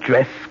from a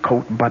dress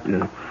coat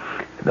button.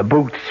 The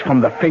boots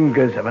from the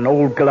fingers of an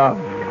old glove.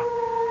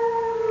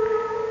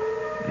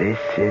 This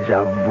is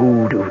a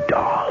voodoo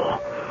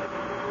doll.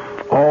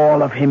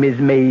 All of him is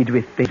made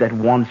with things that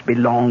once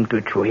belonged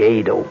to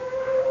Tuxedo.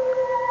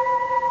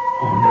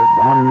 Only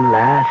one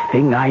last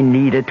thing I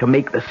needed to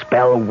make the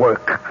spell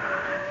work.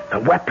 The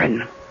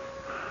weapon.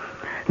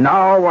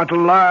 Now at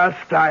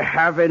last I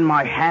have in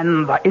my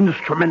hand the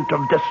instrument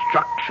of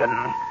destruction.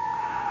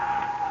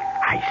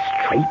 I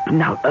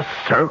straighten out the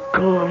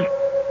circle,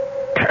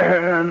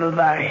 turn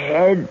the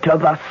head to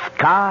the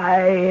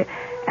sky,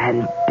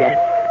 and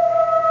death.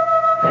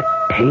 The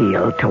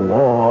tail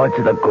towards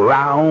the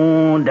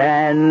ground,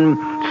 and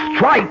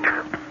strike!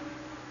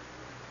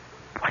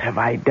 What have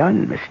I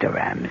done, Mr.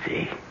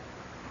 Ramsey?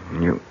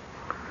 You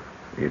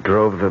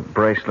drove the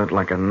bracelet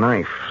like a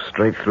knife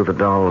straight through the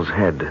doll's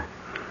head.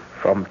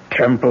 From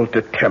temple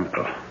to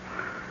temple.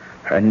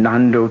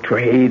 Hernando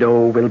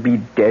Tuxedo will be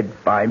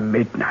dead by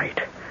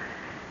midnight.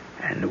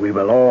 And we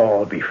will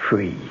all be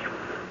free.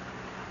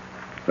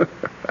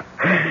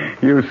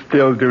 You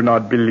still do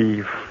not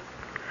believe.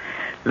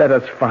 Let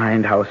us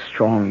find how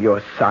strong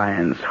your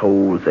science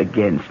holds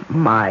against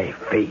my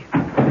faith.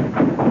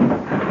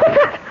 What's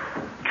that?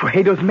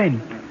 Tuxedo's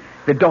men.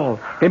 The doll.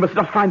 They must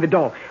not find the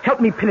doll. Help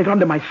me pin it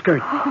under my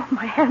skirt. Oh,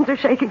 my hands are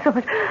shaking so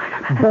much.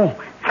 Bon,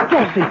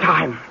 just in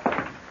time.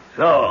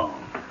 So,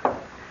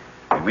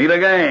 Meet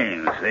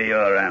again,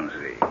 Senor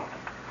Ramsey.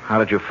 How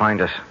did you find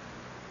us?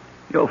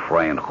 Your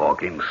friend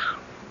Hawkins.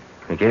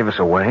 He gave us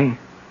away?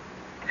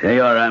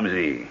 Senor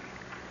Ramsey,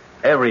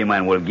 every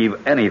man will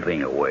give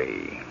anything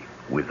away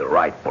with the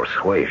right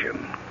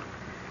persuasion.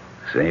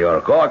 Senor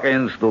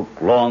Hawkins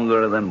took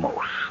longer than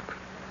most.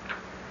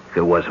 He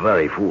was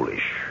very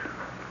foolish.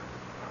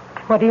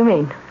 What do you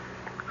mean?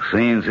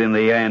 Since in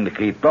the end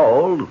he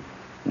told,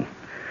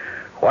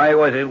 why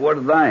was it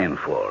worth dying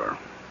for?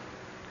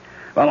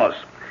 Vamos,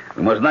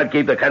 we must not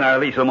keep the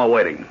Generalissimo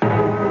waiting.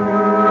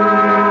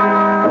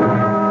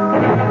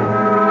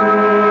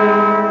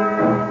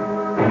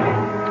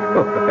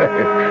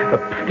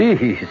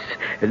 Please,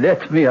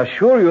 let me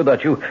assure you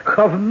that you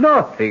have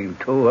nothing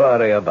to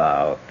worry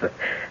about.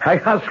 I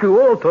ask you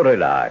all to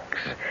relax.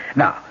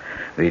 Now,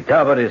 the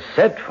table is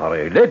set for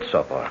a late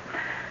supper.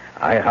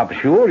 I am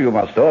sure you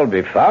must all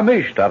be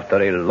famished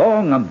after a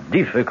long and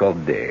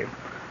difficult day.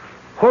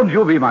 Won't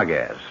you be my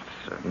guests?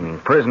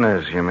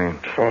 Prisoners, you mean?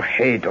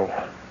 Sohedo.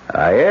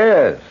 Ah,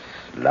 yes.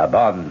 La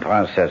bonne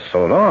Princess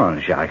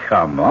Solange, I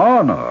am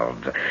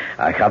honored.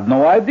 I had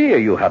no idea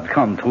you had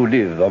come to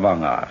live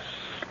among us.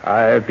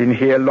 I've been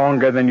here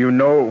longer than you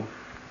know.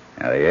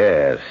 Ah,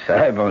 yes,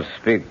 I must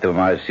speak to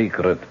my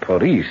secret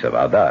police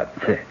about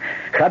that.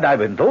 Had I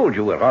been told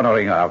you were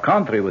honoring our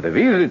country with a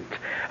visit,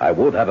 I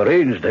would have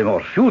arranged a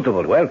more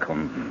suitable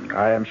welcome.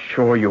 I am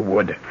sure you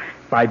would,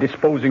 by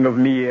disposing of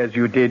me as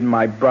you did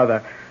my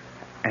brother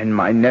and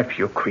my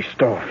nephew,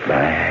 Christophe.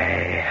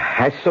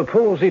 I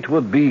suppose it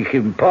would be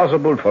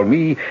impossible for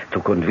me to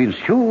convince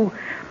you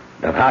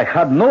that I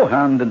had no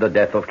hand in the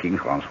death of King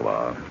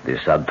Francois. The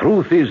sad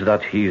truth is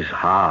that his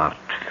heart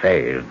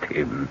failed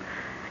him.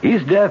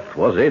 His death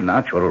was a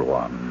natural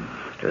one.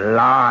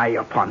 Lie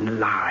upon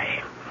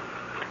lie.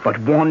 But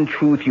one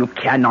truth you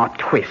cannot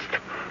twist.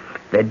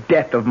 The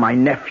death of my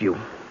nephew.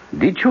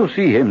 Did you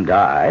see him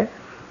die?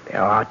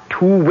 There are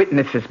 2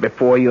 witnesses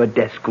before your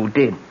desk who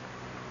did.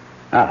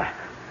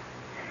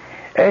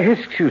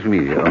 Excuse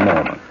me a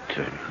moment.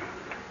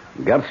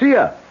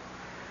 Garcia,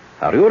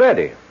 are you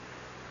ready?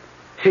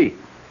 See,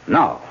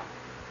 now.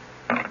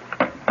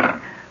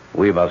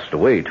 We must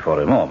wait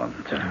for a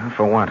moment.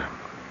 For what?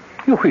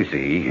 You will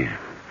see.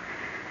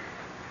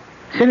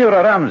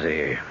 Senora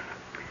Ramsey,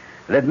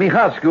 let me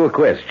ask you a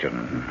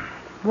question.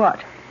 What?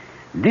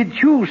 Did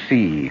you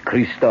see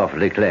Christophe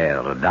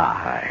Leclerc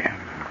die?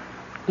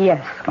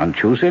 Yes. And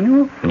you,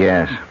 senor?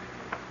 Yes.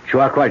 You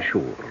are quite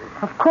sure?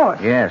 Of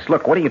course. Yes.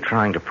 Look, what are you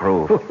trying to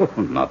prove?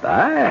 Not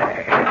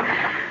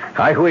I.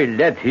 I will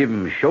let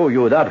him show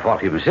you that for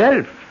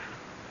himself.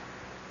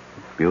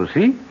 You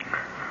see?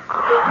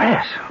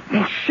 Chris.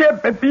 Monsieur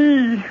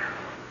Baby.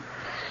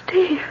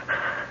 Steve.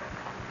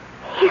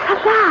 He's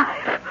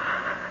alive.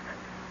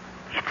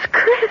 It's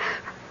Chris.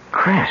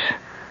 Chris.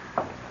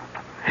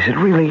 Is it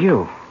really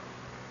you?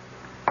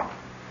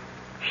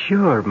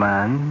 Sure,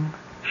 man.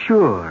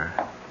 Sure.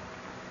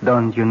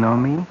 Don't you know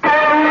me?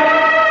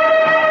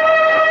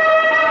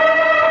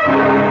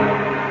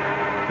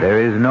 There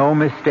is no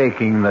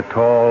mistaking the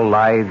tall,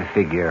 lithe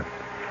figure,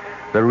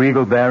 the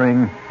regal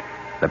bearing,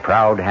 the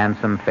proud,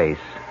 handsome face.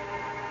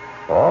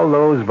 All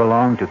those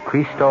belong to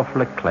Christophe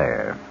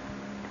Leclerc.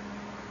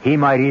 He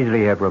might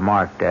easily have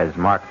remarked, as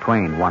Mark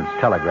Twain once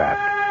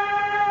telegraphed,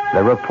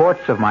 "The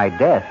reports of my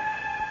death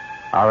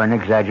are an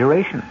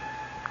exaggeration."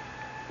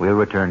 We'll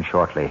return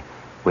shortly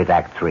with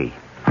Act 3.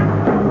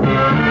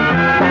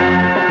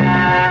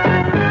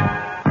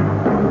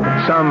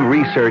 Some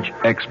research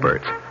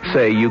experts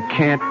say you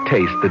can't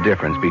taste the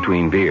difference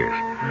between beers.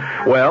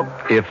 Well,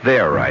 if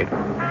they're right,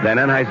 then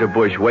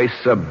Anheuser-Busch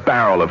wastes a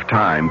barrel of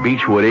time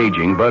Beechwood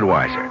aging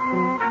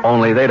Budweiser.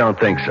 Only they don't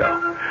think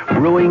so.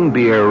 Brewing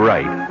beer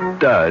right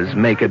does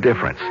make a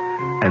difference.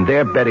 And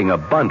they're betting a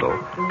bundle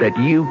that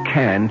you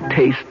can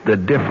taste the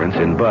difference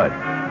in Bud.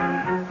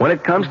 When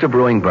it comes to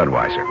brewing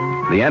Budweiser,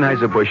 the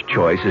Anheuser-Busch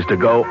choice is to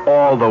go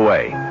all the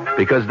way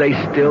because they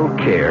still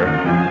care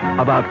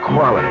about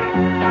quality.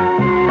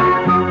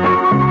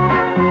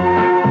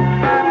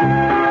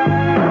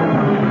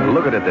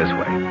 Look at it this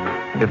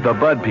way. If the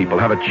Bud people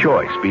have a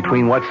choice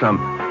between what some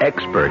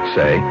experts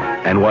say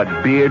and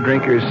what beer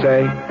drinkers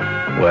say,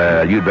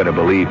 well, you'd better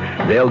believe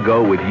they'll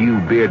go with you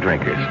beer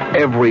drinkers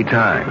every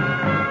time.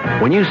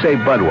 When you say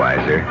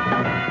Budweiser,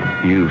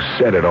 you've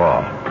said it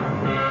all.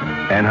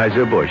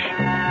 Anheuser-Busch,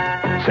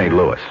 St.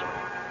 Louis.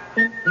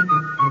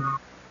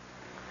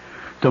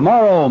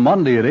 Tomorrow,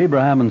 Monday at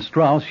Abraham and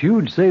Strauss,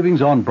 huge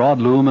savings on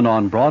broadloom and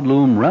on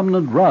broadloom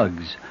remnant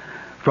rugs.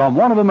 From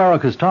one of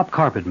America's top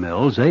carpet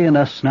mills,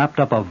 A&S snapped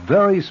up a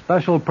very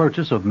special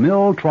purchase of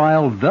mill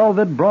trial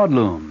velvet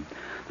broadloom.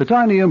 The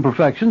tiny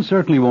imperfections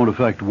certainly won't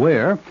affect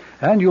wear,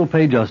 and you'll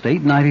pay just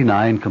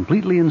 $8.99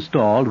 completely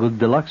installed with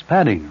deluxe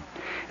padding.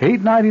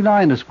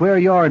 $8.99 a square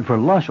yard for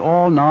lush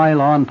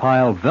all-nylon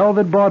pile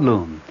velvet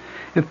broadloom.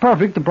 If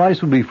perfect, the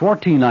price would be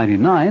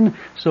 $14.99,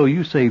 so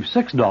you save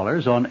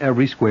 $6 on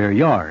every square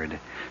yard.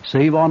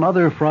 Save on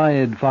other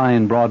fried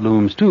fine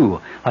broadlooms, too,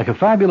 like a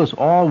fabulous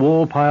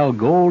all-wool pile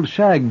gold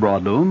shag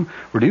broadloom,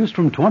 reduced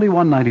from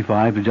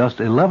 $21.95 to just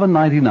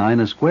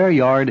 $11.99 a square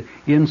yard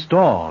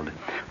installed.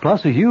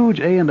 Plus a huge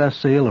A&S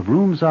sale of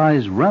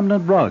room-size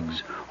remnant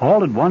rugs,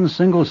 all at one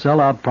single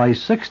sellout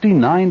price,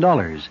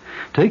 $69.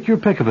 Take your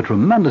pick of a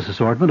tremendous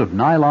assortment of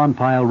nylon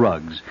pile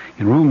rugs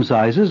in room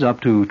sizes up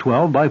to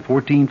 12 by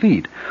 14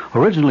 feet.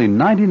 Originally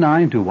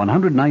 $99 to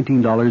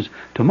 $119.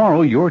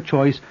 Tomorrow, your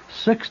choice,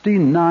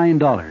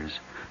 $69.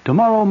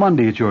 Tomorrow,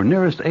 Monday, at your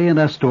nearest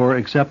A&S store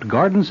except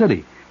Garden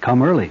City.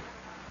 Come early.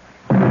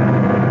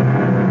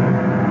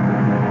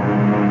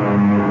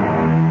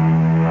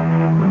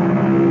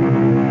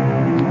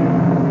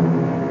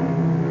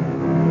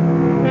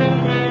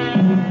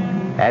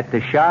 At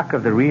the shock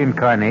of the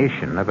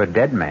reincarnation of a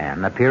dead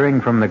man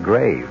appearing from the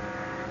grave,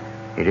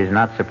 it is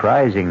not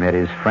surprising that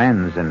his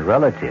friends and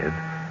relatives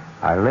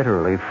are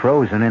literally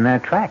frozen in their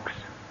tracks.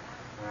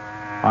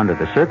 Under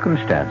the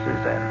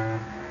circumstances, then,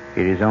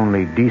 it is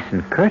only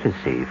decent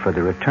courtesy for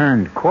the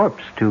returned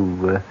corpse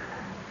to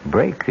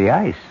break the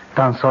ice.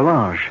 Tante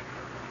Solange,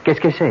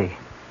 qu'est-ce que c'est?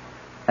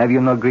 Have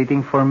you no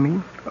greeting for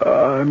me?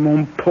 Ah,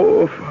 mon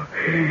pauvre,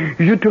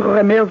 je te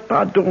remercie,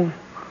 pardon.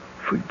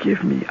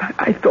 Forgive me.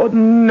 I thought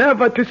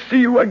never to see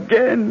you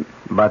again.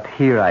 But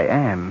here I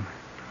am.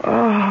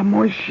 Ah,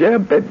 mon cher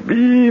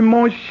baby,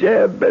 mon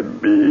cher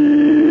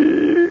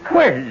baby.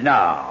 Well,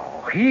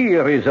 now,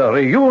 here is a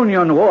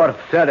reunion worth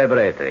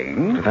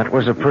celebrating. That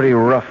was a pretty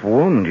rough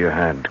wound you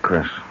had,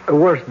 Chris.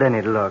 Worse than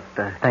it looked.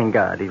 Thank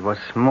God. It was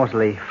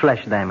mostly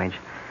flesh damage.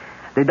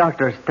 The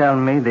doctors tell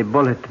me the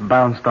bullet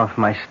bounced off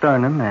my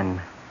sternum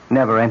and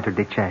never entered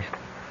the chest.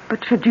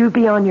 But should you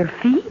be on your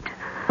feet?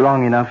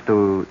 Long enough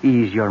to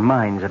ease your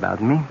minds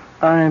about me.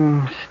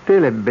 I'm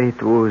still a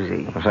bit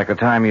woozy. It was like the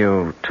time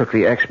you took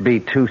the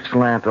XB2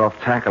 slant off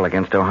tackle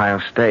against Ohio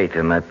State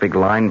and that big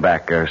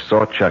linebacker,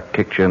 Sawchuck,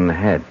 kicked you in the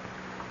head.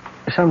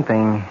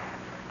 Something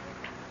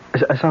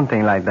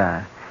like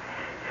that.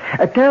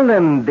 Tell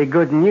them the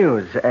good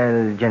news,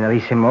 El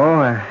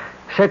Generalissimo.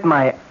 Set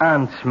my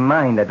aunt's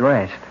mind at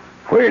rest.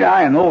 Well,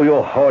 I know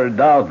you hold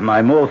out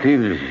my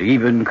motives,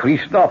 even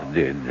Christophe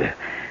did.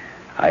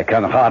 I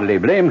can hardly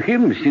blame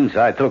him, since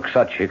I took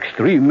such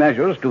extreme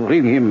measures to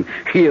bring him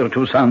here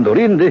to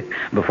Sandorinde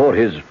before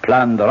his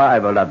planned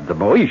arrival at the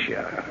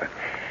Moesia.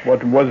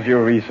 What was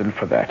your reason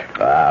for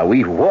that?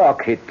 We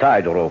walk a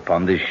tightrope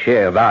on this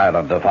shared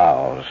island of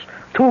ours.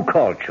 2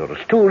 cultures,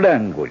 2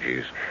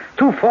 languages,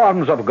 2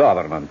 forms of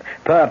government,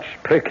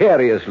 perched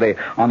precariously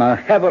on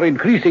a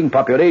ever-increasing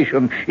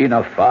population in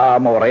a far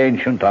more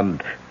ancient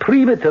and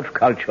primitive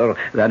culture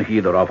than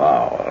either of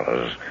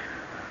ours.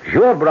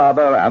 Your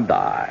brother and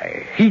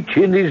I, each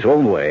in his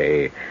own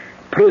way,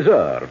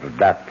 preserved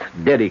that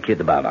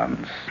delicate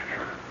balance.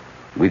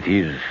 With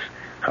his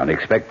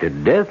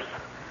unexpected death,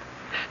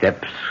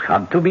 steps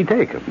had to be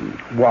taken.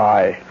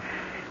 Why?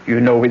 You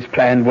know his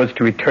plan was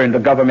to return the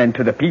government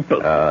to the people.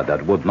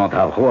 That would not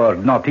have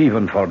worked, not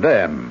even for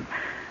them.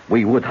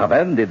 We would have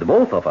ended,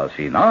 both of us,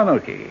 in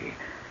anarchy.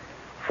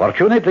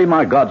 Fortunately,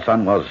 my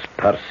godson was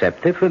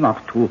perceptive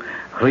enough to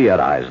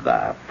realize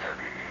that.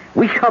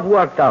 We have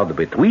worked out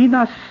between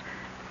us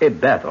a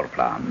better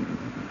plan.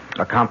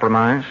 A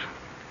compromise?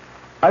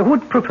 I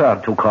would prefer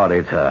to call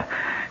it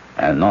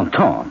an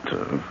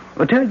entente.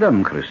 Tell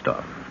them,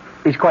 Christophe.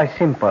 It's quite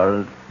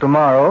simple.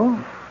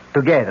 Tomorrow,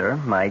 together,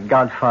 my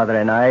godfather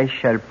and I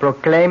shall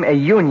proclaim a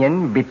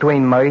union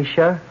between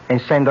Mauritius and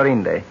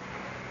Sandorinde.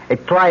 A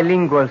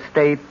trilingual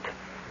state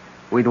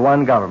with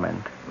one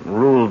government.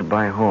 Ruled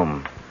by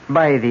whom?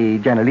 By the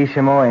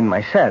Generalissimo and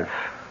myself.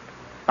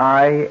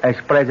 I as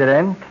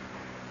president,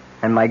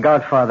 and my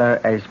godfather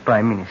as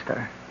prime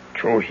minister.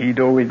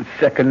 Trujillo in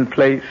second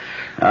place.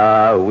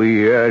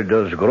 We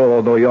elders grow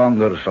no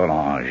younger,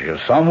 Solange.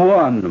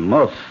 Someone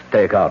must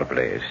take our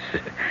place.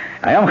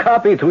 I am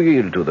happy to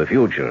yield to the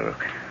future.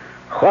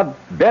 What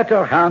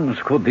better hands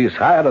could this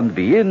island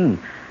be in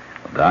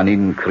than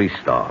in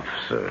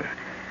Christophe's?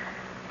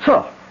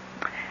 So,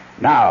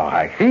 now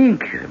I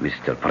think,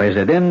 Mr.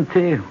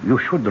 Presidente, you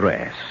should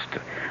rest.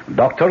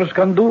 Doctors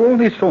can do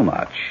only so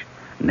much.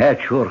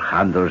 Nature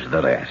handles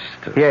the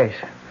rest. Yes,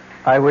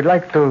 I would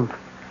like to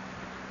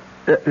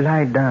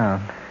lie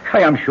down.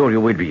 I am sure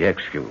you will be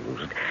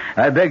excused.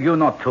 I beg you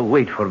not to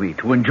wait for me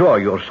to enjoy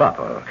your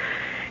supper.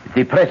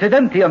 The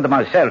Presidente and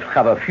myself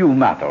have a few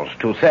matters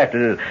to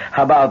settle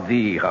about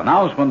the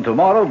announcement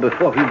tomorrow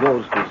before he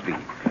goes to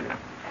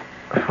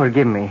sleep.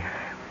 Forgive me,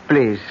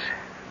 please.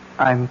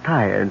 I'm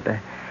tired,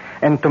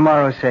 and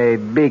tomorrow's a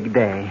big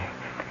day.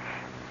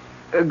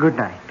 Good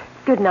night.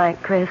 Good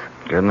night, Chris.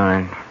 Good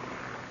night.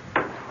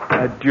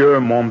 Adieu,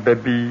 mon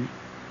baby.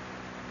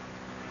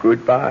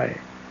 Goodbye.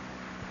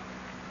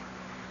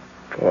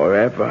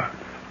 Forever.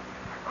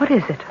 What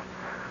is it?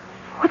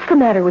 What's the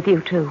matter with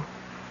you two?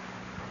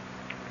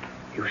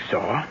 You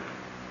saw?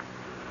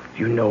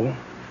 You know?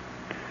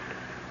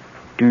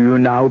 Do you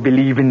now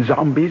believe in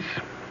zombies?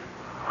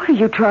 What are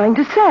you trying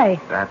to say?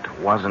 That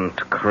wasn't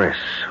Chris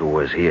who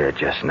was here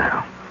just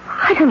now.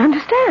 I don't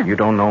understand. You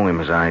don't know him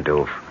as I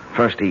do.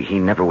 First, he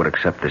never would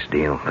accept this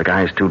deal. The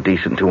guy's too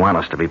decent, too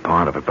honest to be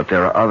part of it. But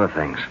there are other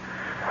things.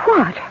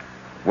 What?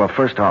 Well,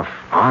 first off,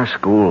 our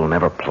school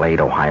never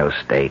played Ohio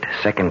State.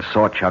 Second,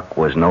 Sawchuck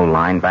was no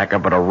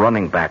linebacker, but a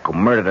running back who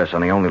murdered us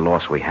on the only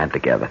loss we had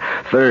together.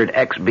 Third,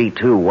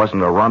 XB2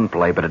 wasn't a run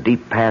play, but a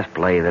deep pass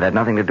play that had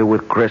nothing to do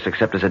with Chris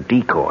except as a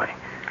decoy.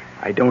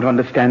 I don't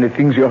understand the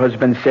things your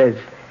husband says,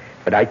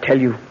 but I tell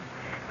you,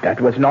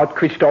 that was not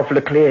Christophe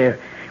Leclerc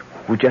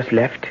who just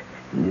left.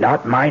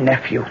 Not my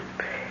nephew.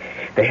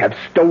 They have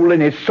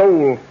stolen his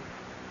soul,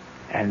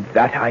 and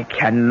that I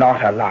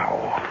cannot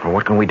allow. Well,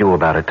 what can we do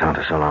about it,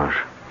 Tante Solange?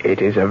 It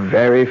is a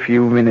very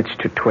few minutes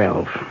to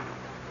 12.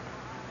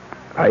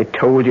 I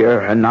told you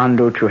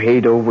Hernando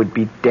Trujillo would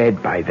be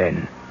dead by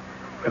then.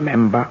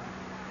 Remember?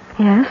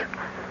 Yes?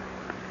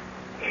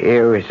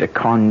 Here is a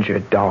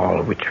conjured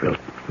doll which will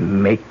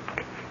make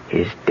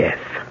his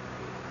death.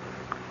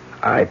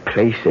 I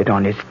place it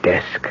on his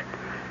desk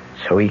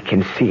so he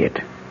can see it.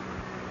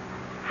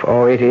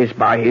 For it is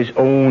by his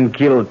own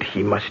guilt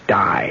he must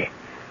die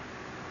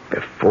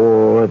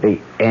before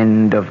the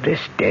end of this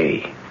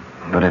day.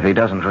 But if he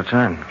doesn't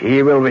return?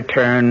 He will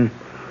return.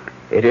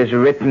 It is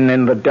written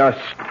in the dust.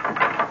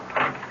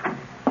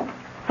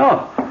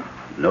 Oh,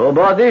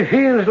 nobody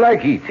feels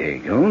like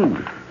eating,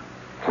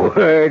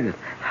 Well,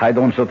 I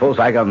don't suppose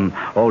I can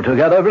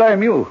altogether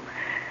blame you.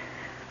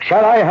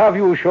 Shall I have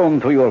you shown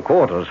to your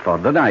quarters for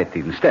the night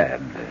instead?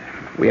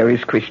 Where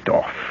is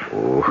Christophe?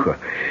 Oh,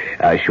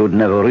 I should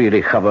never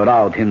really have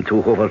allowed him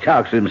to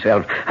overtax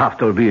himself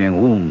after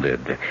being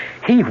wounded.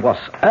 He was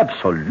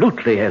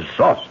absolutely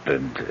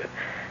exhausted.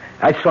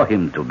 I saw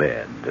him to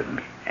bed.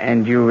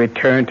 And you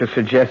return to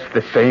suggest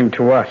the same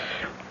to us?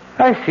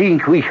 I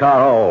think we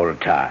are all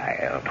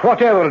tired.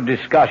 Whatever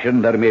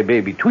discussion there may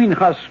be between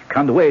us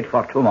can wait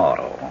for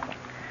tomorrow.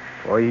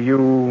 For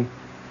you,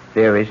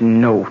 there is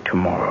no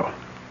tomorrow.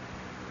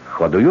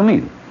 What do you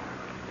mean?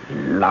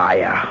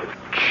 Liar,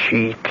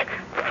 cheat,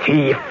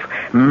 thief,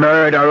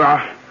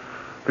 murderer.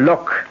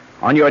 Look,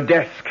 on your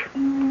desk.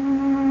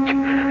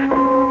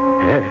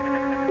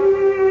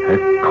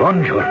 A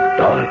conjured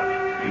doll.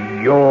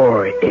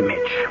 Your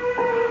image.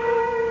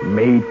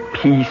 Made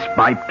piece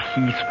by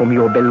piece from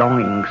your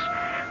belongings.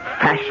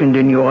 Fashioned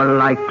in your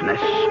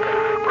likeness.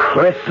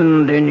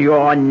 Christened in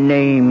your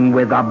name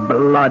with the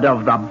blood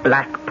of the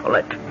black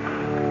pullet.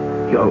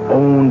 Your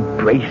own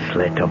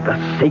bracelet of the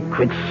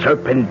sacred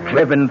serpent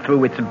driven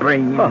through its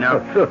brain.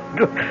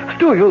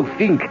 Do you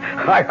think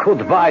I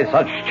could buy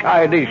such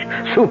childish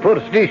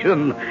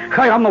superstition?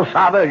 I am no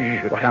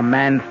savage. What a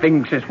man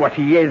thinks is what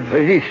he is.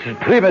 This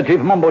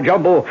primitive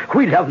mumbo-jumbo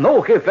will have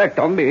no effect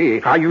on me.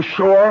 Are you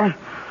sure?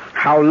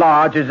 How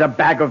large is a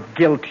bag of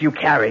guilt you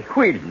carry?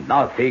 Will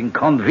nothing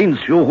convince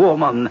you,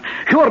 woman?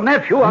 Your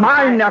nephew and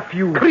my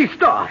nephew.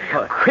 Christophe.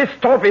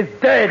 Christophe is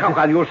dead. How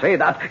can you say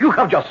that? You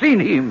have just seen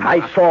him.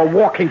 I saw a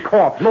walking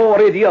corpse. More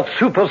idiot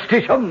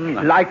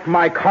superstition. Like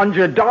my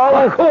conjured doll?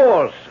 Of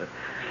course.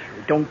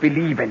 You don't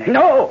believe in it.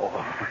 No.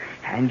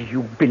 And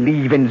you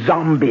believe in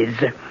zombies.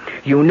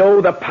 You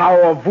know the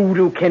power of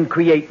voodoo can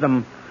create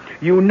them.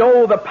 You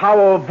know the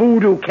power of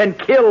voodoo can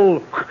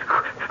kill.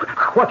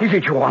 What is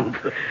it you want?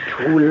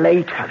 Too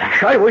late for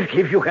that. I will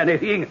give you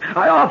anything.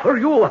 I offer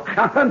you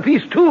and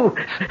these two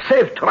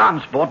safe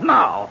transport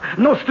now.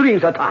 No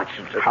strings attached.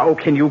 How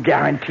can you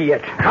guarantee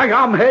it? I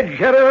am head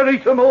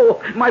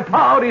generalissimo. My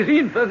power is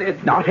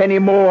infinite. Not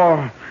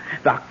anymore.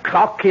 The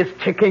clock is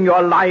ticking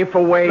your life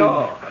away.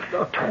 No.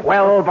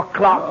 12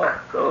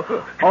 o'clock.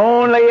 No.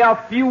 Only a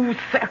few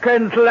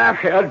seconds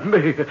left. Help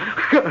me.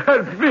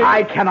 Help me.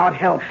 I cannot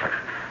help.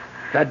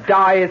 The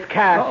die is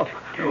cast.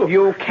 No.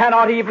 You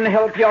cannot even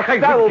help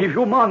yourself. I will give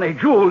you money,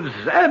 jewels,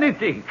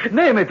 anything.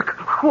 Name it.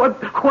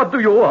 What do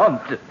you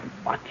want?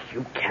 What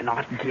you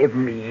cannot give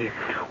me.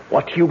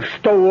 What you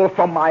stole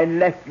from my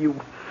nephew.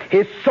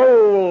 His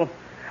soul.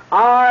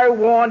 I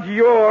want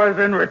yours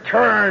in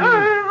return.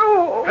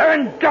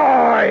 Then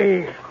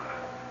die.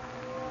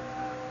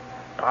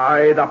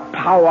 By the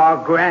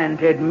power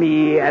granted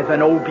me as an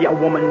Obia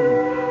woman,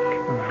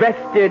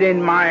 vested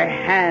in my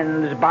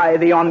hands by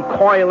the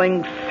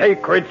uncoiling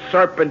sacred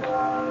serpent,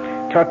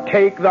 to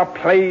take the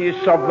place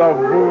of the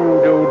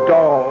voodoo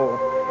doll.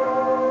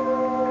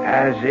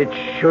 As it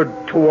should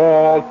to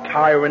all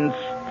tyrants,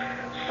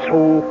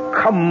 so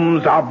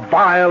comes a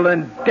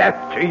violent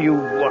death to you.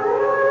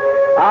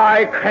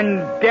 I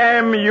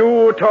condemn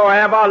you to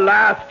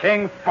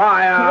everlasting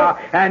fire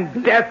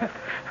and death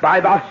by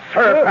the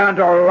serpent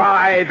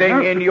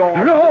writhing in your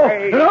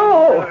face.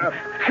 No!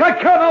 I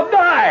cannot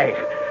die!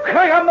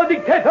 I am the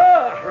dictator!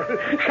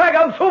 I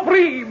am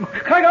supreme!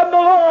 I am the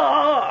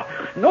law!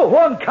 No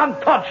one can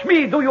touch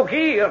me, do you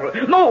hear?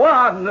 No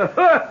one!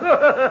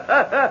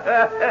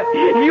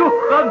 You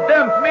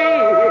condemn me!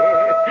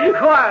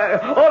 Why,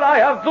 all I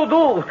have to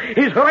do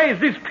is raise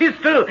this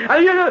pistol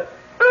and you...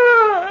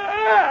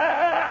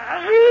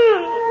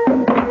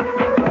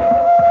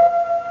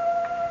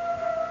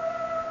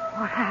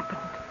 What happened?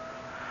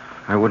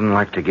 I wouldn't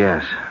like to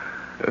guess.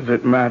 Does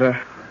it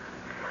matter?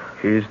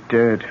 He's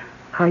dead.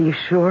 Are you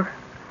sure?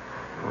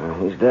 Well,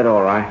 he's dead,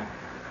 all right.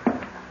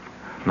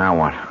 Now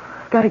what?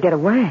 Got to get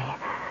away.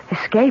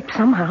 Escape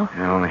somehow.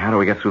 Yeah, only how do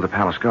we get through the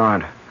palace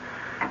guard?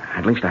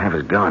 At least I have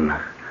his gun.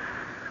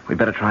 We'd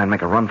better try and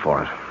make a run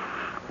for it.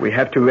 We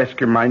have to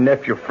rescue my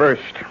nephew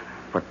first.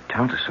 But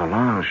Tante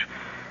Solange,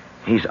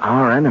 he's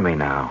our enemy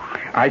now.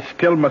 I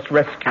still must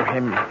rescue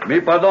him. Mi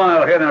pardon,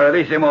 El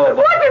Generalissimo.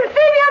 Watch him, Steve!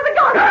 He has a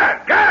gun!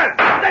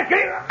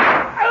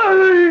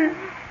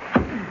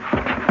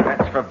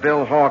 That's for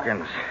Bill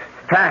Hawkins.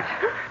 Pat,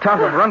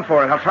 Tante, run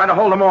for it. I'll try to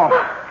hold them off.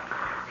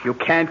 You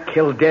can't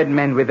kill dead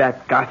men with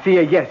that.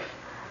 Garcia, yes,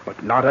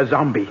 but not a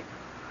zombie.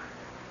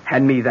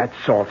 Hand me that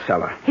salt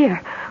cellar.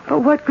 Here, but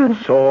what good?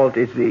 Salt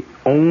is the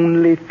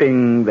only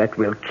thing that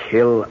will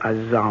kill a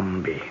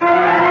zombie. It's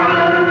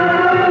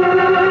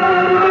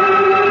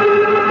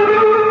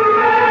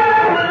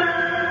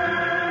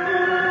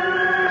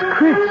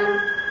Chris.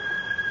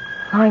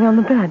 Lying on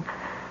the bed.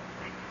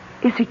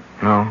 Is he...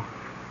 No,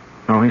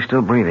 he's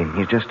still breathing.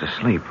 He's just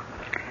asleep.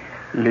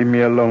 Leave me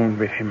alone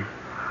with him.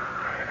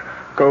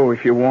 Go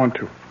if you want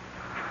to,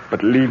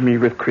 but leave me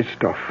with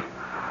Christophe.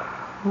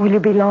 Will you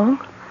be long?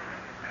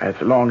 As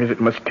long as it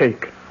must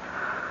take.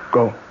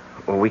 Go.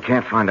 Well, we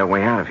can't find our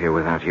way out of here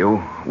without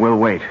you. We'll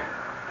wait.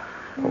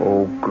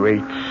 Oh,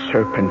 great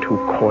serpent who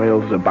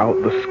coils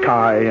about the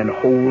sky and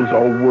holds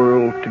our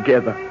world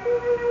together.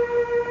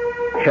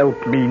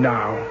 Help me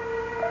now.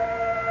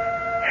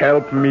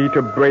 Help me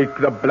to break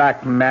the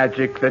black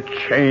magic that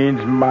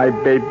chains my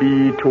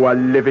baby to a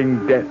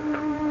living death.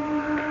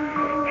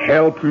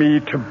 Help me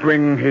to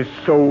bring his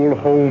soul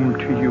home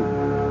to you.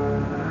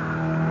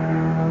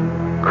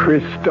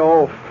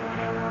 Christophe.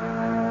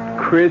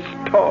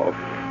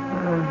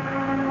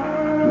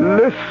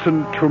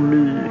 Listen to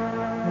me.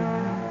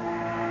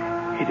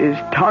 It is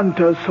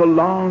Tante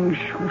Solange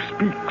who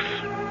speaks.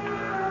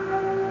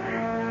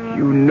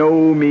 You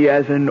know me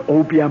as an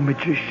Obia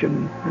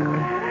magician.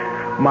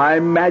 My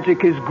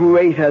magic is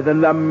greater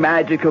than the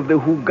magic of the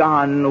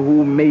Hugan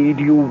who made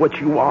you what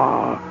you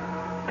are.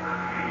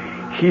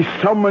 He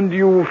summoned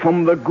you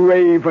from the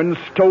grave and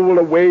stole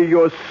away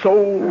your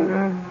soul.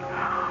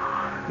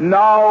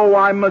 Now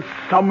I must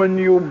summon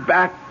you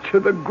back to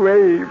the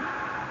grave.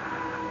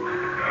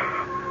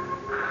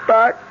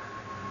 Back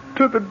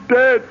to the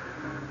dead.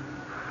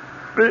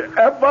 The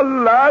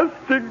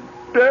everlasting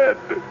dead.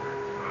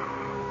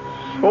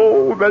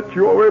 So that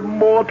your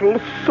immortal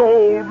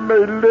soul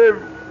may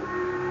live.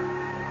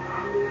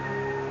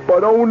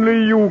 But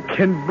only you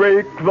can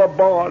break the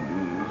bonds.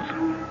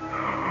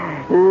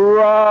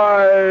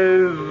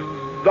 Rise,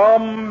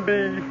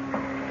 zombie.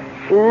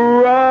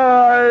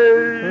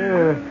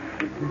 Rise.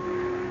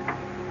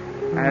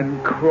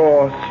 And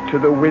cross to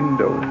the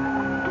window.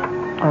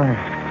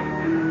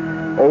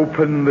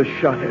 Open the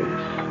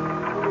shutters.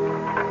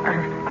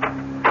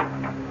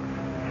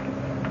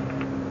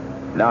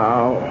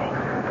 Now,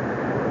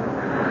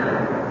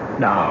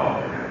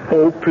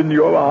 open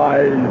your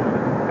eyes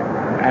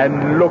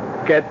and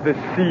look at the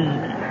sea.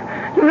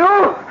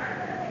 No!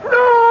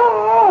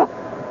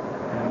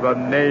 In the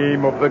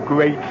name of the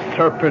great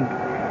serpent,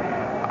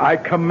 I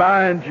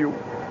command you,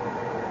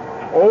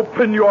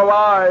 open your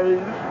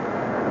eyes.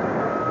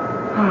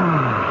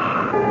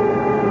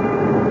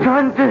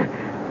 Tante,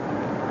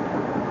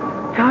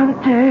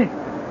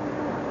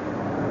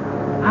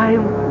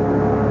 I'm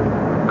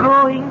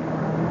going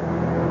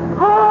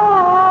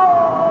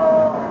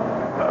home.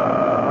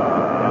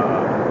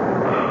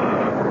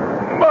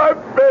 My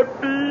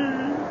baby.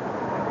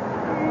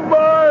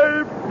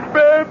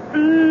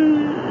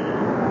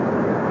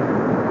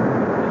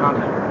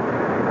 Tante,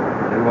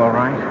 are you all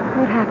right?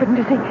 What happened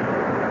to him?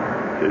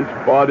 His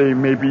body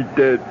may be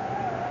dead,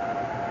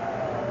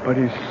 but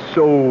his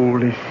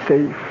soul is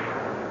safe.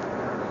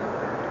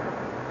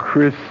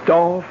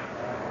 Christophe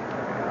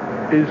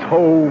is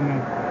home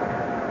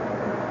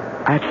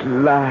at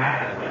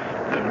last.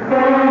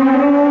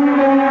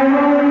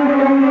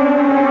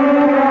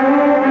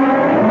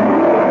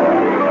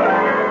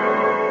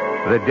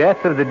 The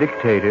death of the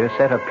dictator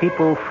set a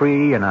people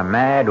free in a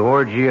mad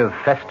orgy of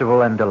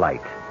festival and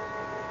delight.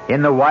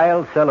 In the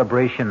wild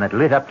celebration that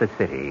lit up the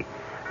city,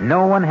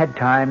 no one had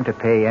time to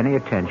pay any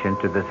attention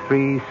to the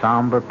three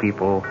somber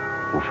people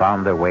who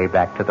found their way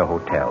back to the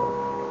hotel.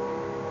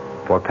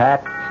 For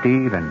Pat,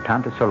 Steve, and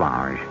Tante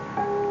Solange,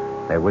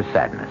 there was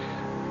sadness,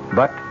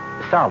 but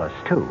solace,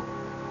 too.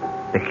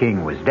 The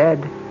king was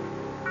dead,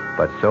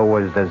 but so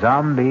was the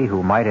zombie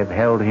who might have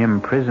held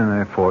him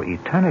prisoner for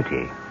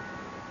eternity.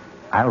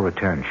 I'll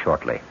return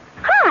shortly.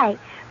 Hi,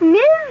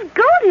 Ms.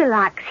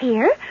 Goldilocks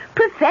here.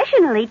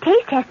 Professionally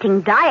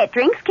taste-testing diet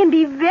drinks can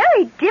be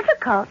very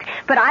difficult,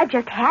 but I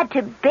just had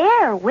to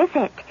bear with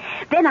it.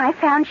 Then I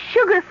found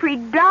sugar-free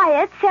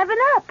Diet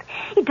 7-Up.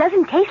 It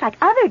doesn't taste like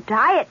other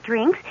diet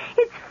drinks.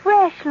 It's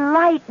fresh,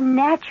 light,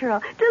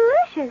 natural,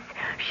 delicious.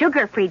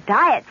 Sugar-free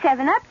Diet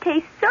 7-Up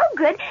tastes so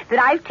good that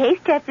I've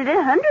taste-tested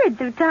it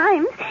hundreds of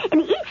times,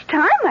 and each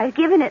time I've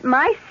given it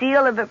my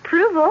seal of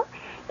approval.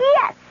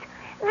 Yes,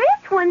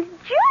 this one's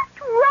just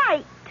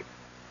right.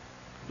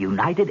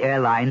 United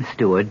Airlines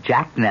steward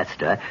Jack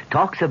Nestor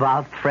talks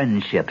about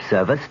friendship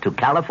service to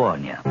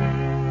California.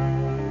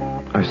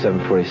 our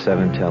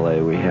 747 to LA,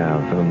 we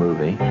have a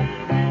movie.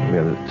 We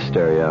have a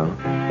stereo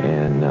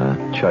and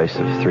a choice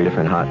of 3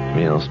 different hot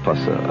meals plus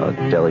a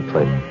deli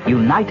plate.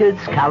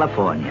 United's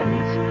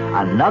Californians.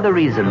 Another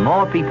reason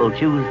more people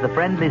choose the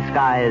friendly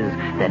skies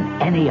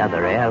than any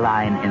other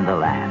airline in the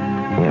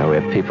land. You know, we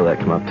have people that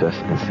come up to us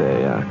and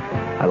say,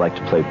 I'd like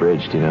to play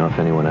bridge. Do you know if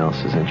anyone else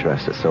is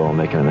interested? So we'll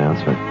make an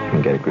announcement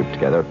and get a group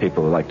together. Or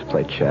people who like to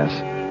play chess.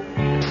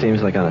 It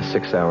seems like on a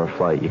 6-hour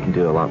flight, you can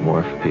do a lot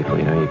more for people.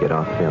 You know, you get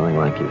off feeling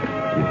like you've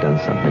done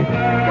something.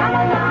 Come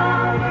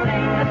along,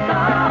 sing a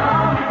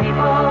song,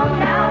 people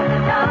now to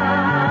die.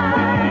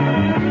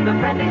 The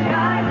friendly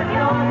skies of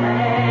your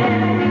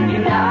land,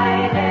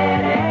 United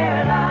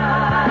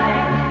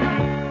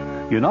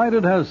Airlines.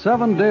 United has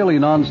 7 daily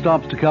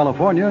non-stops to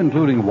California,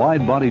 including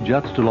wide-body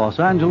jets to Los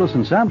Angeles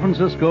and San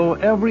Francisco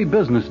every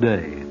business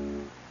day.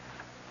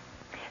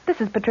 This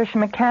is Patricia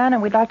McCann,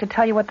 and we'd like to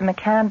tell you what the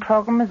McCann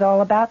program is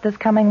all about this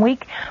coming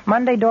week.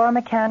 Monday, Dora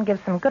McCann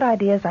gives some good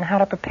ideas on how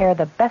to prepare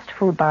the best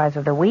food buys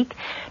of the week.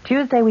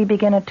 Tuesday, we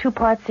begin a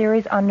 2-part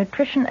series on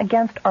nutrition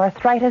against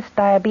arthritis,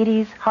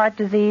 diabetes, heart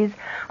disease.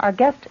 Our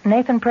guest,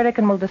 Nathan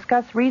Pritikin, will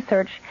discuss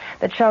research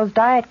that shows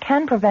diet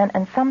can prevent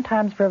and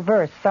sometimes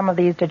reverse some of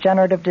these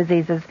degenerative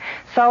diseases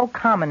so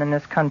common in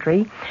this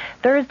country.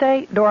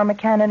 Thursday, Dora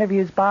McCann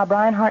interviews Bob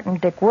Reinhart and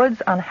Dick Woods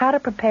on how to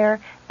prepare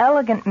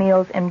elegant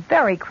meals in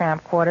very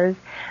cramped quarters.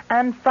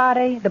 And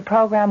Friday, the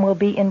program will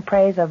be in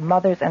praise of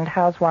mothers and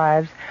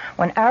housewives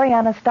when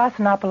Ariana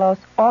Stasinopoulos,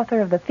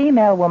 author of The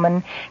Female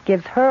Woman,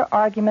 gives her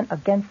argument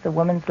against the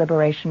women's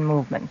liberation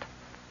movement.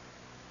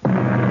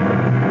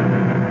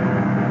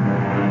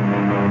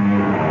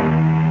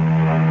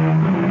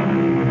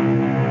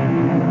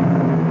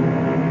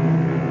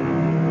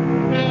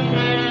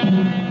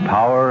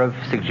 Power of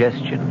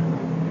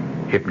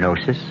suggestion,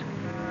 hypnosis,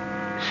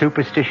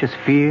 superstitious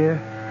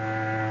fear,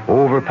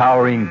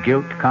 overpowering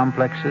guilt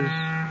complexes,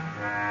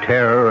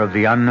 terror of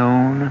the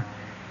unknown.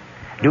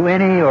 Do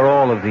any or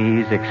all of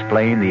these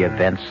explain the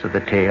events of the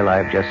tale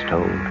I've just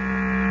told?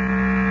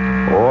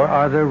 Or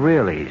are there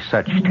really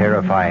such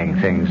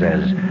terrifying things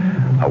as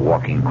a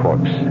walking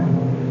corpse?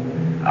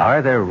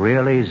 Are there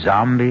really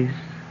zombies?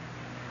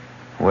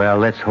 Well,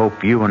 let's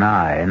hope you and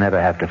I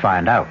never have to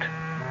find out.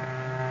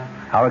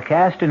 Our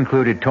cast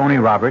included Tony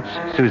Roberts,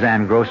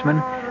 Suzanne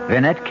Grossman,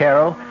 Vinette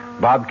Carroll,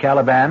 Bob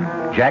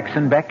Caliban,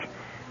 Jackson Beck,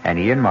 and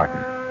Ian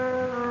Martin.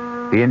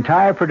 The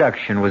entire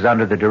production was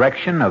under the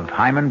direction of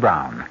Hyman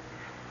Brown.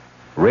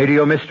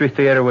 Radio Mystery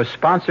Theater was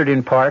sponsored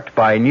in part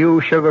by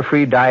new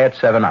sugar-free Diet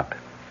 7-Up.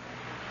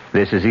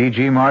 This is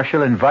E.G.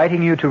 Marshall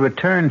inviting you to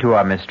return to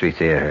our Mystery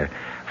Theater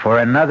for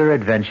another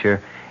adventure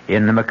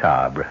in the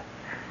macabre.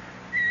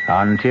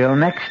 Until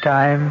next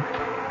time,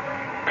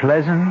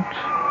 pleasant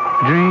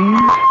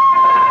dreams.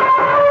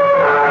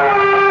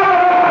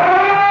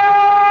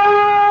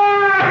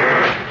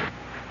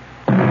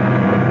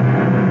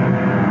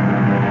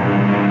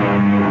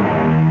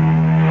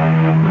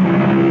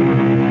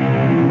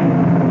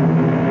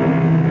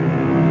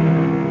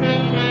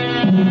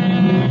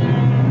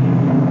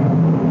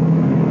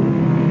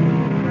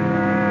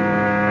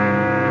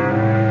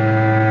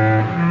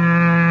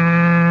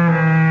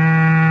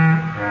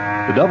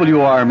 The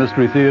WR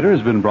Mystery Theater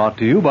has been brought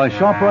to you by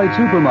ShopRite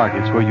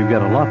Supermarkets, where you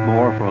get a lot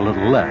more for a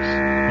little less,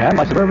 and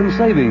by Suburban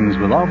Savings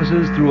with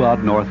offices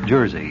throughout North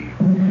Jersey.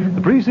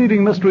 The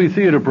preceding Mystery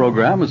Theater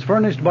program is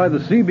furnished by the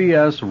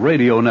CBS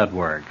Radio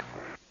Network.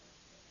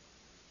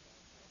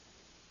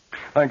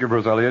 Thank you,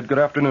 Bruce Elliott. Good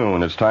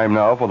afternoon. It's time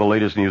now for the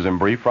latest news in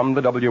brief from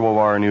the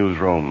WOR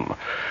newsroom.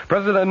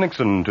 President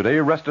Nixon today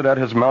rested at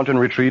his mountain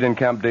retreat in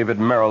Camp David,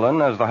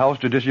 Maryland, as the House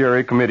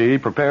Judiciary Committee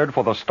prepared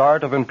for the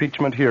start of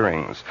impeachment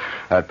hearings.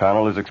 That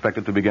panel is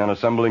expected to begin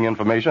assembling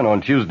information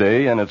on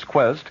Tuesday in its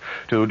quest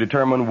to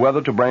determine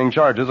whether to bring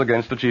charges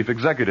against the chief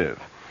executive.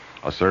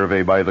 A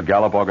survey by the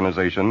Gallup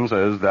organization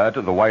says that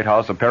the White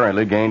House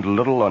apparently gained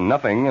little or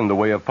nothing in the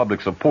way of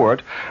public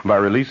support by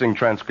releasing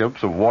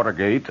transcripts of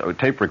Watergate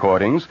tape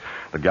recordings.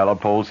 The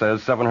Gallup poll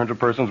says 700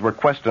 persons were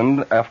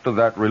questioned after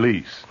that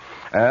release.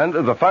 And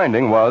the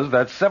finding was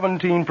that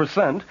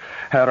 17%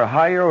 had a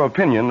higher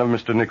opinion of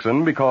Mr.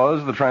 Nixon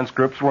because the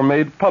transcripts were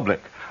made public,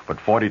 but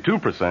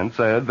 42%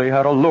 said they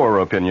had a lower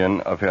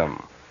opinion of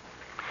him.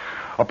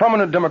 A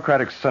prominent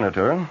Democratic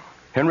senator,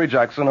 Henry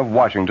Jackson of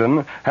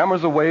Washington,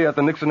 hammers away at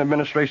the Nixon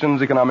administration's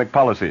economic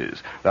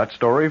policies. That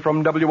story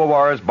from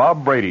WOR's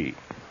Bob Brady.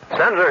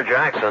 Senator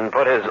Jackson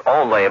put his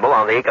own label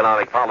on the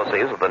economic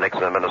policies of the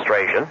Nixon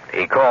administration.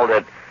 He called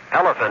it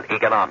elephant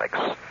economics.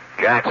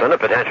 Jackson, a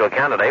potential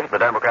candidate for the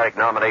Democratic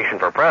nomination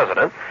for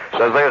president,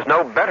 says there's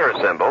no better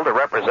symbol to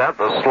represent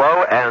the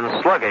slow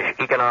and sluggish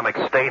economic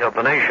state of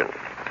the nation.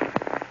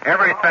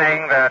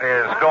 Everything that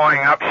is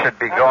going up should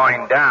be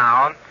going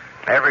down.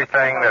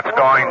 Everything that's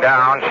going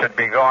down should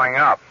be going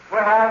up. We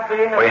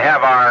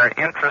have our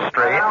interest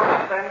rates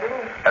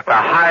at the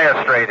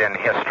highest rate in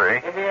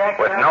history,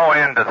 with no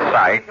end in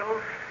sight,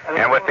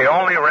 and with the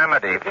only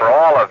remedy for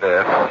all of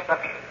this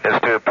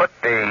is to put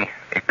the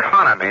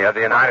economy of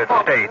the United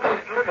States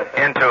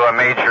into a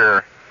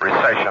major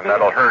recession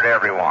that'll hurt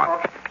everyone.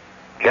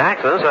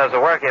 Jackson says the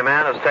working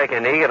man has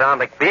taken an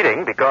economic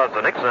beating because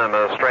the Nixon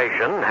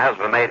administration has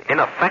been made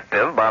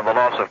ineffective by the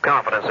loss of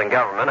confidence in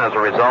government as a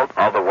result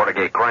of the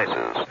Watergate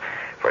crisis.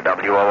 For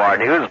WOR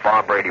News,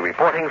 Bob Brady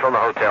reporting from the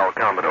Hotel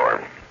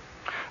Commodore.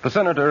 The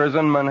senator is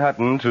in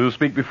Manhattan to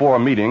speak before a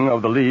meeting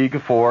of the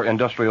League for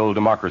Industrial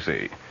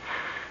Democracy.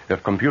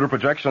 If computer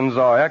projections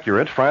are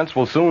accurate, France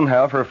will soon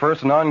have her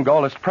first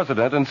non-Gaullist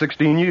president in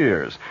 16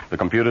 years. The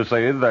computers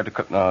say that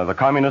the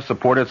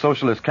communist-supported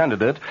socialist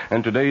candidate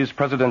in today's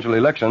presidential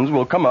elections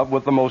will come up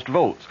with the most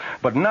votes,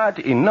 but not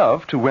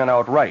enough to win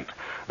outright.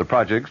 The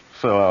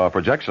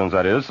projections,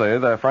 that is, say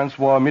that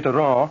Francois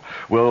Mitterrand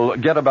will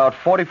get about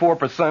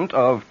 44%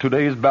 of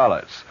today's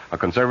ballots. A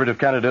conservative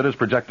candidate is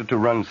projected to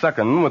run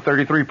second with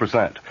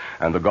 33%,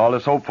 and the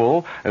Gaullist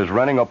hopeful is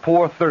running a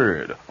poor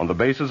third. On the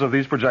basis of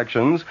these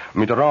projections,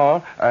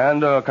 Mitterrand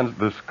and the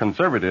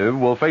conservative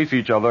will face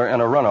each other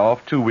in a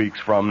runoff 2 weeks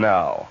from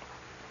now.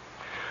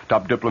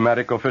 Top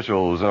diplomatic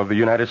officials of the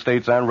United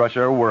States and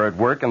Russia were at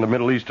work in the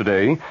Middle East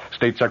today.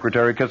 State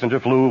Secretary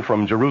Kissinger flew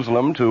from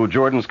Jerusalem to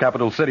Jordan's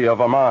capital city of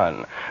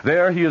Amman.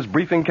 There he is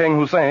briefing King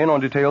Hussein on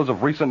details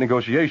of recent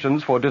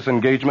negotiations for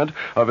disengagement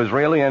of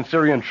Israeli and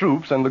Syrian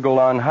troops in the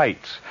Golan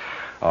Heights.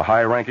 A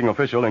high-ranking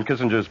official in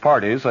Kissinger's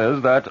party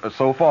says that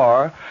so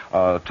far,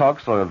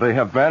 they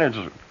have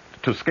managed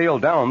to scale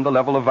down the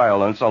level of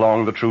violence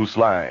along the truce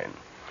line.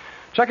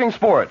 Checking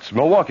sports,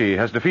 Milwaukee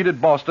has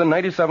defeated Boston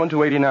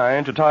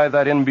 97-89 to tie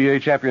that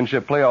NBA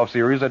championship playoff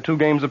series at 2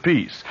 games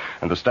apiece.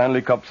 And the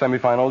Stanley Cup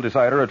semifinal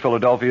decider at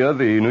Philadelphia,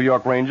 the New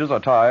York Rangers are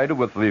tied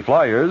with the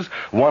Flyers,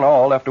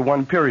 1-1 after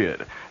 1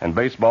 period. In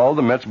baseball,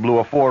 the Mets blew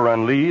a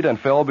 4-run lead and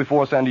fell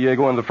before San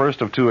Diego in the first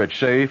of 2 at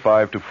Shea,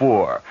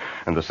 5-4.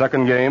 In the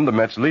second game, the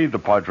Mets lead the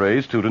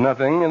Padres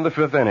 2-0 in the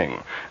 5th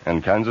inning.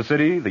 In Kansas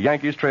City, the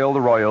Yankees trail the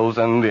Royals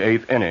in the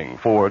 8th inning,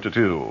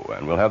 4-2.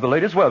 And we'll have the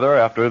latest weather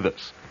after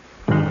this.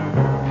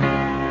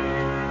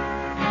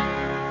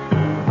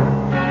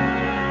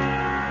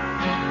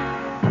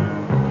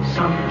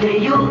 Someday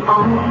you'll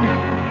own,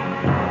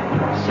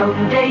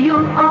 someday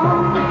you'll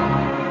own,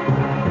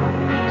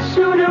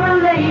 sooner or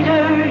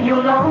later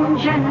you'll own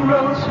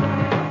Generals.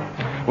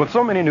 With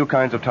so many new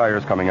kinds of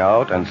tires coming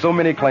out and so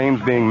many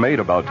claims being made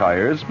about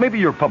tires, maybe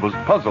you're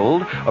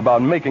puzzled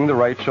about making the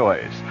right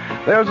choice.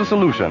 There's a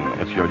solution.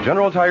 It's your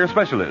General Tire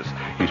specialist.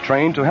 He's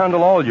trained to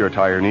handle all your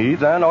tire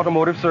needs and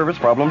automotive service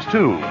problems,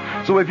 too.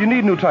 So if you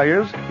need new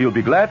tires, he'll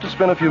be glad to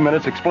spend a few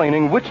minutes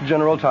explaining which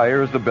General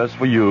Tire is the best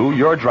for you,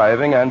 your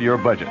driving, and your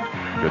budget.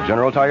 Your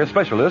General Tire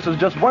specialist is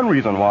just one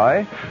reason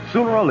why,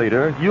 sooner or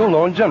later, you'll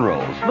own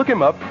Generals. Look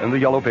him up in the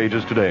Yellow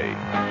Pages today.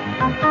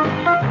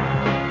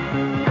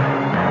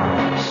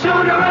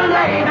 Sooner or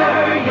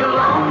later you'll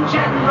own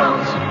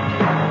Generals.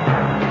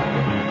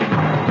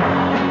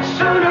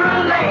 Sooner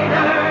or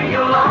later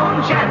you'll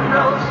own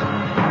Generals.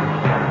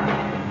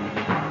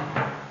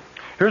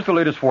 Here's the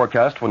latest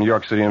forecast for New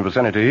York City and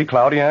vicinity.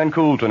 Cloudy and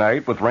cool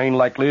tonight, with rain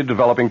likely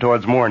developing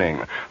towards morning.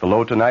 The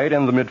low tonight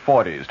in the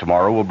mid-40s.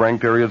 Tomorrow will bring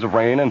periods of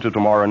rain into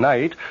tomorrow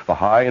night. The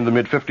high in the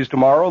mid-50s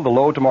tomorrow. The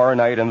low tomorrow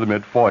night in the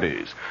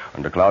mid-40s.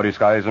 Under cloudy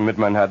skies in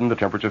mid-Manhattan, the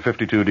temperature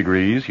 52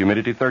 degrees.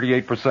 Humidity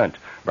 38%.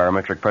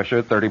 Barometric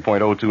pressure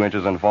 30.02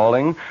 inches and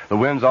falling. The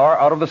winds are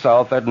out of the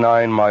south at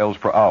 9 miles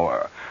per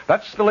hour.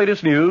 That's the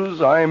latest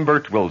news. I'm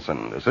Bert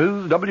Wilson. This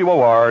is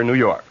WOR New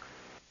York.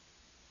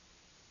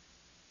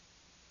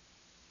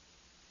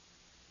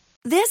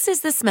 This is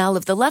the smell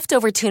of the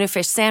leftover tuna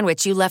fish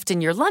sandwich you left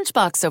in your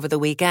lunchbox over the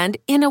weekend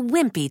in a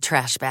wimpy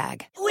trash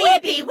bag.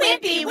 Wimpy,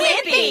 wimpy,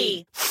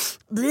 wimpy!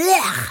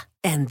 Blech!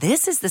 And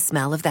this is the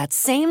smell of that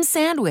same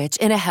sandwich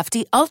in a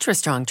hefty,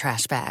 ultra-strong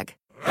trash bag.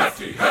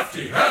 Hefty,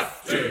 hefty,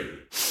 hefty!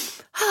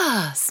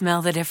 Ah,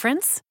 smell the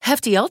difference?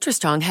 Hefty Ultra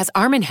Strong has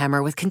Arm &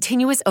 Hammer with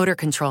continuous odor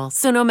control,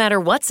 so no matter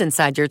what's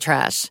inside your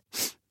trash,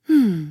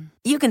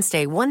 you can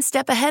stay one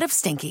step ahead of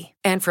stinky.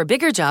 And for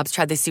bigger jobs,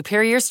 try the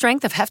superior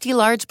strength of Hefty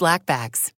Large Black Bags.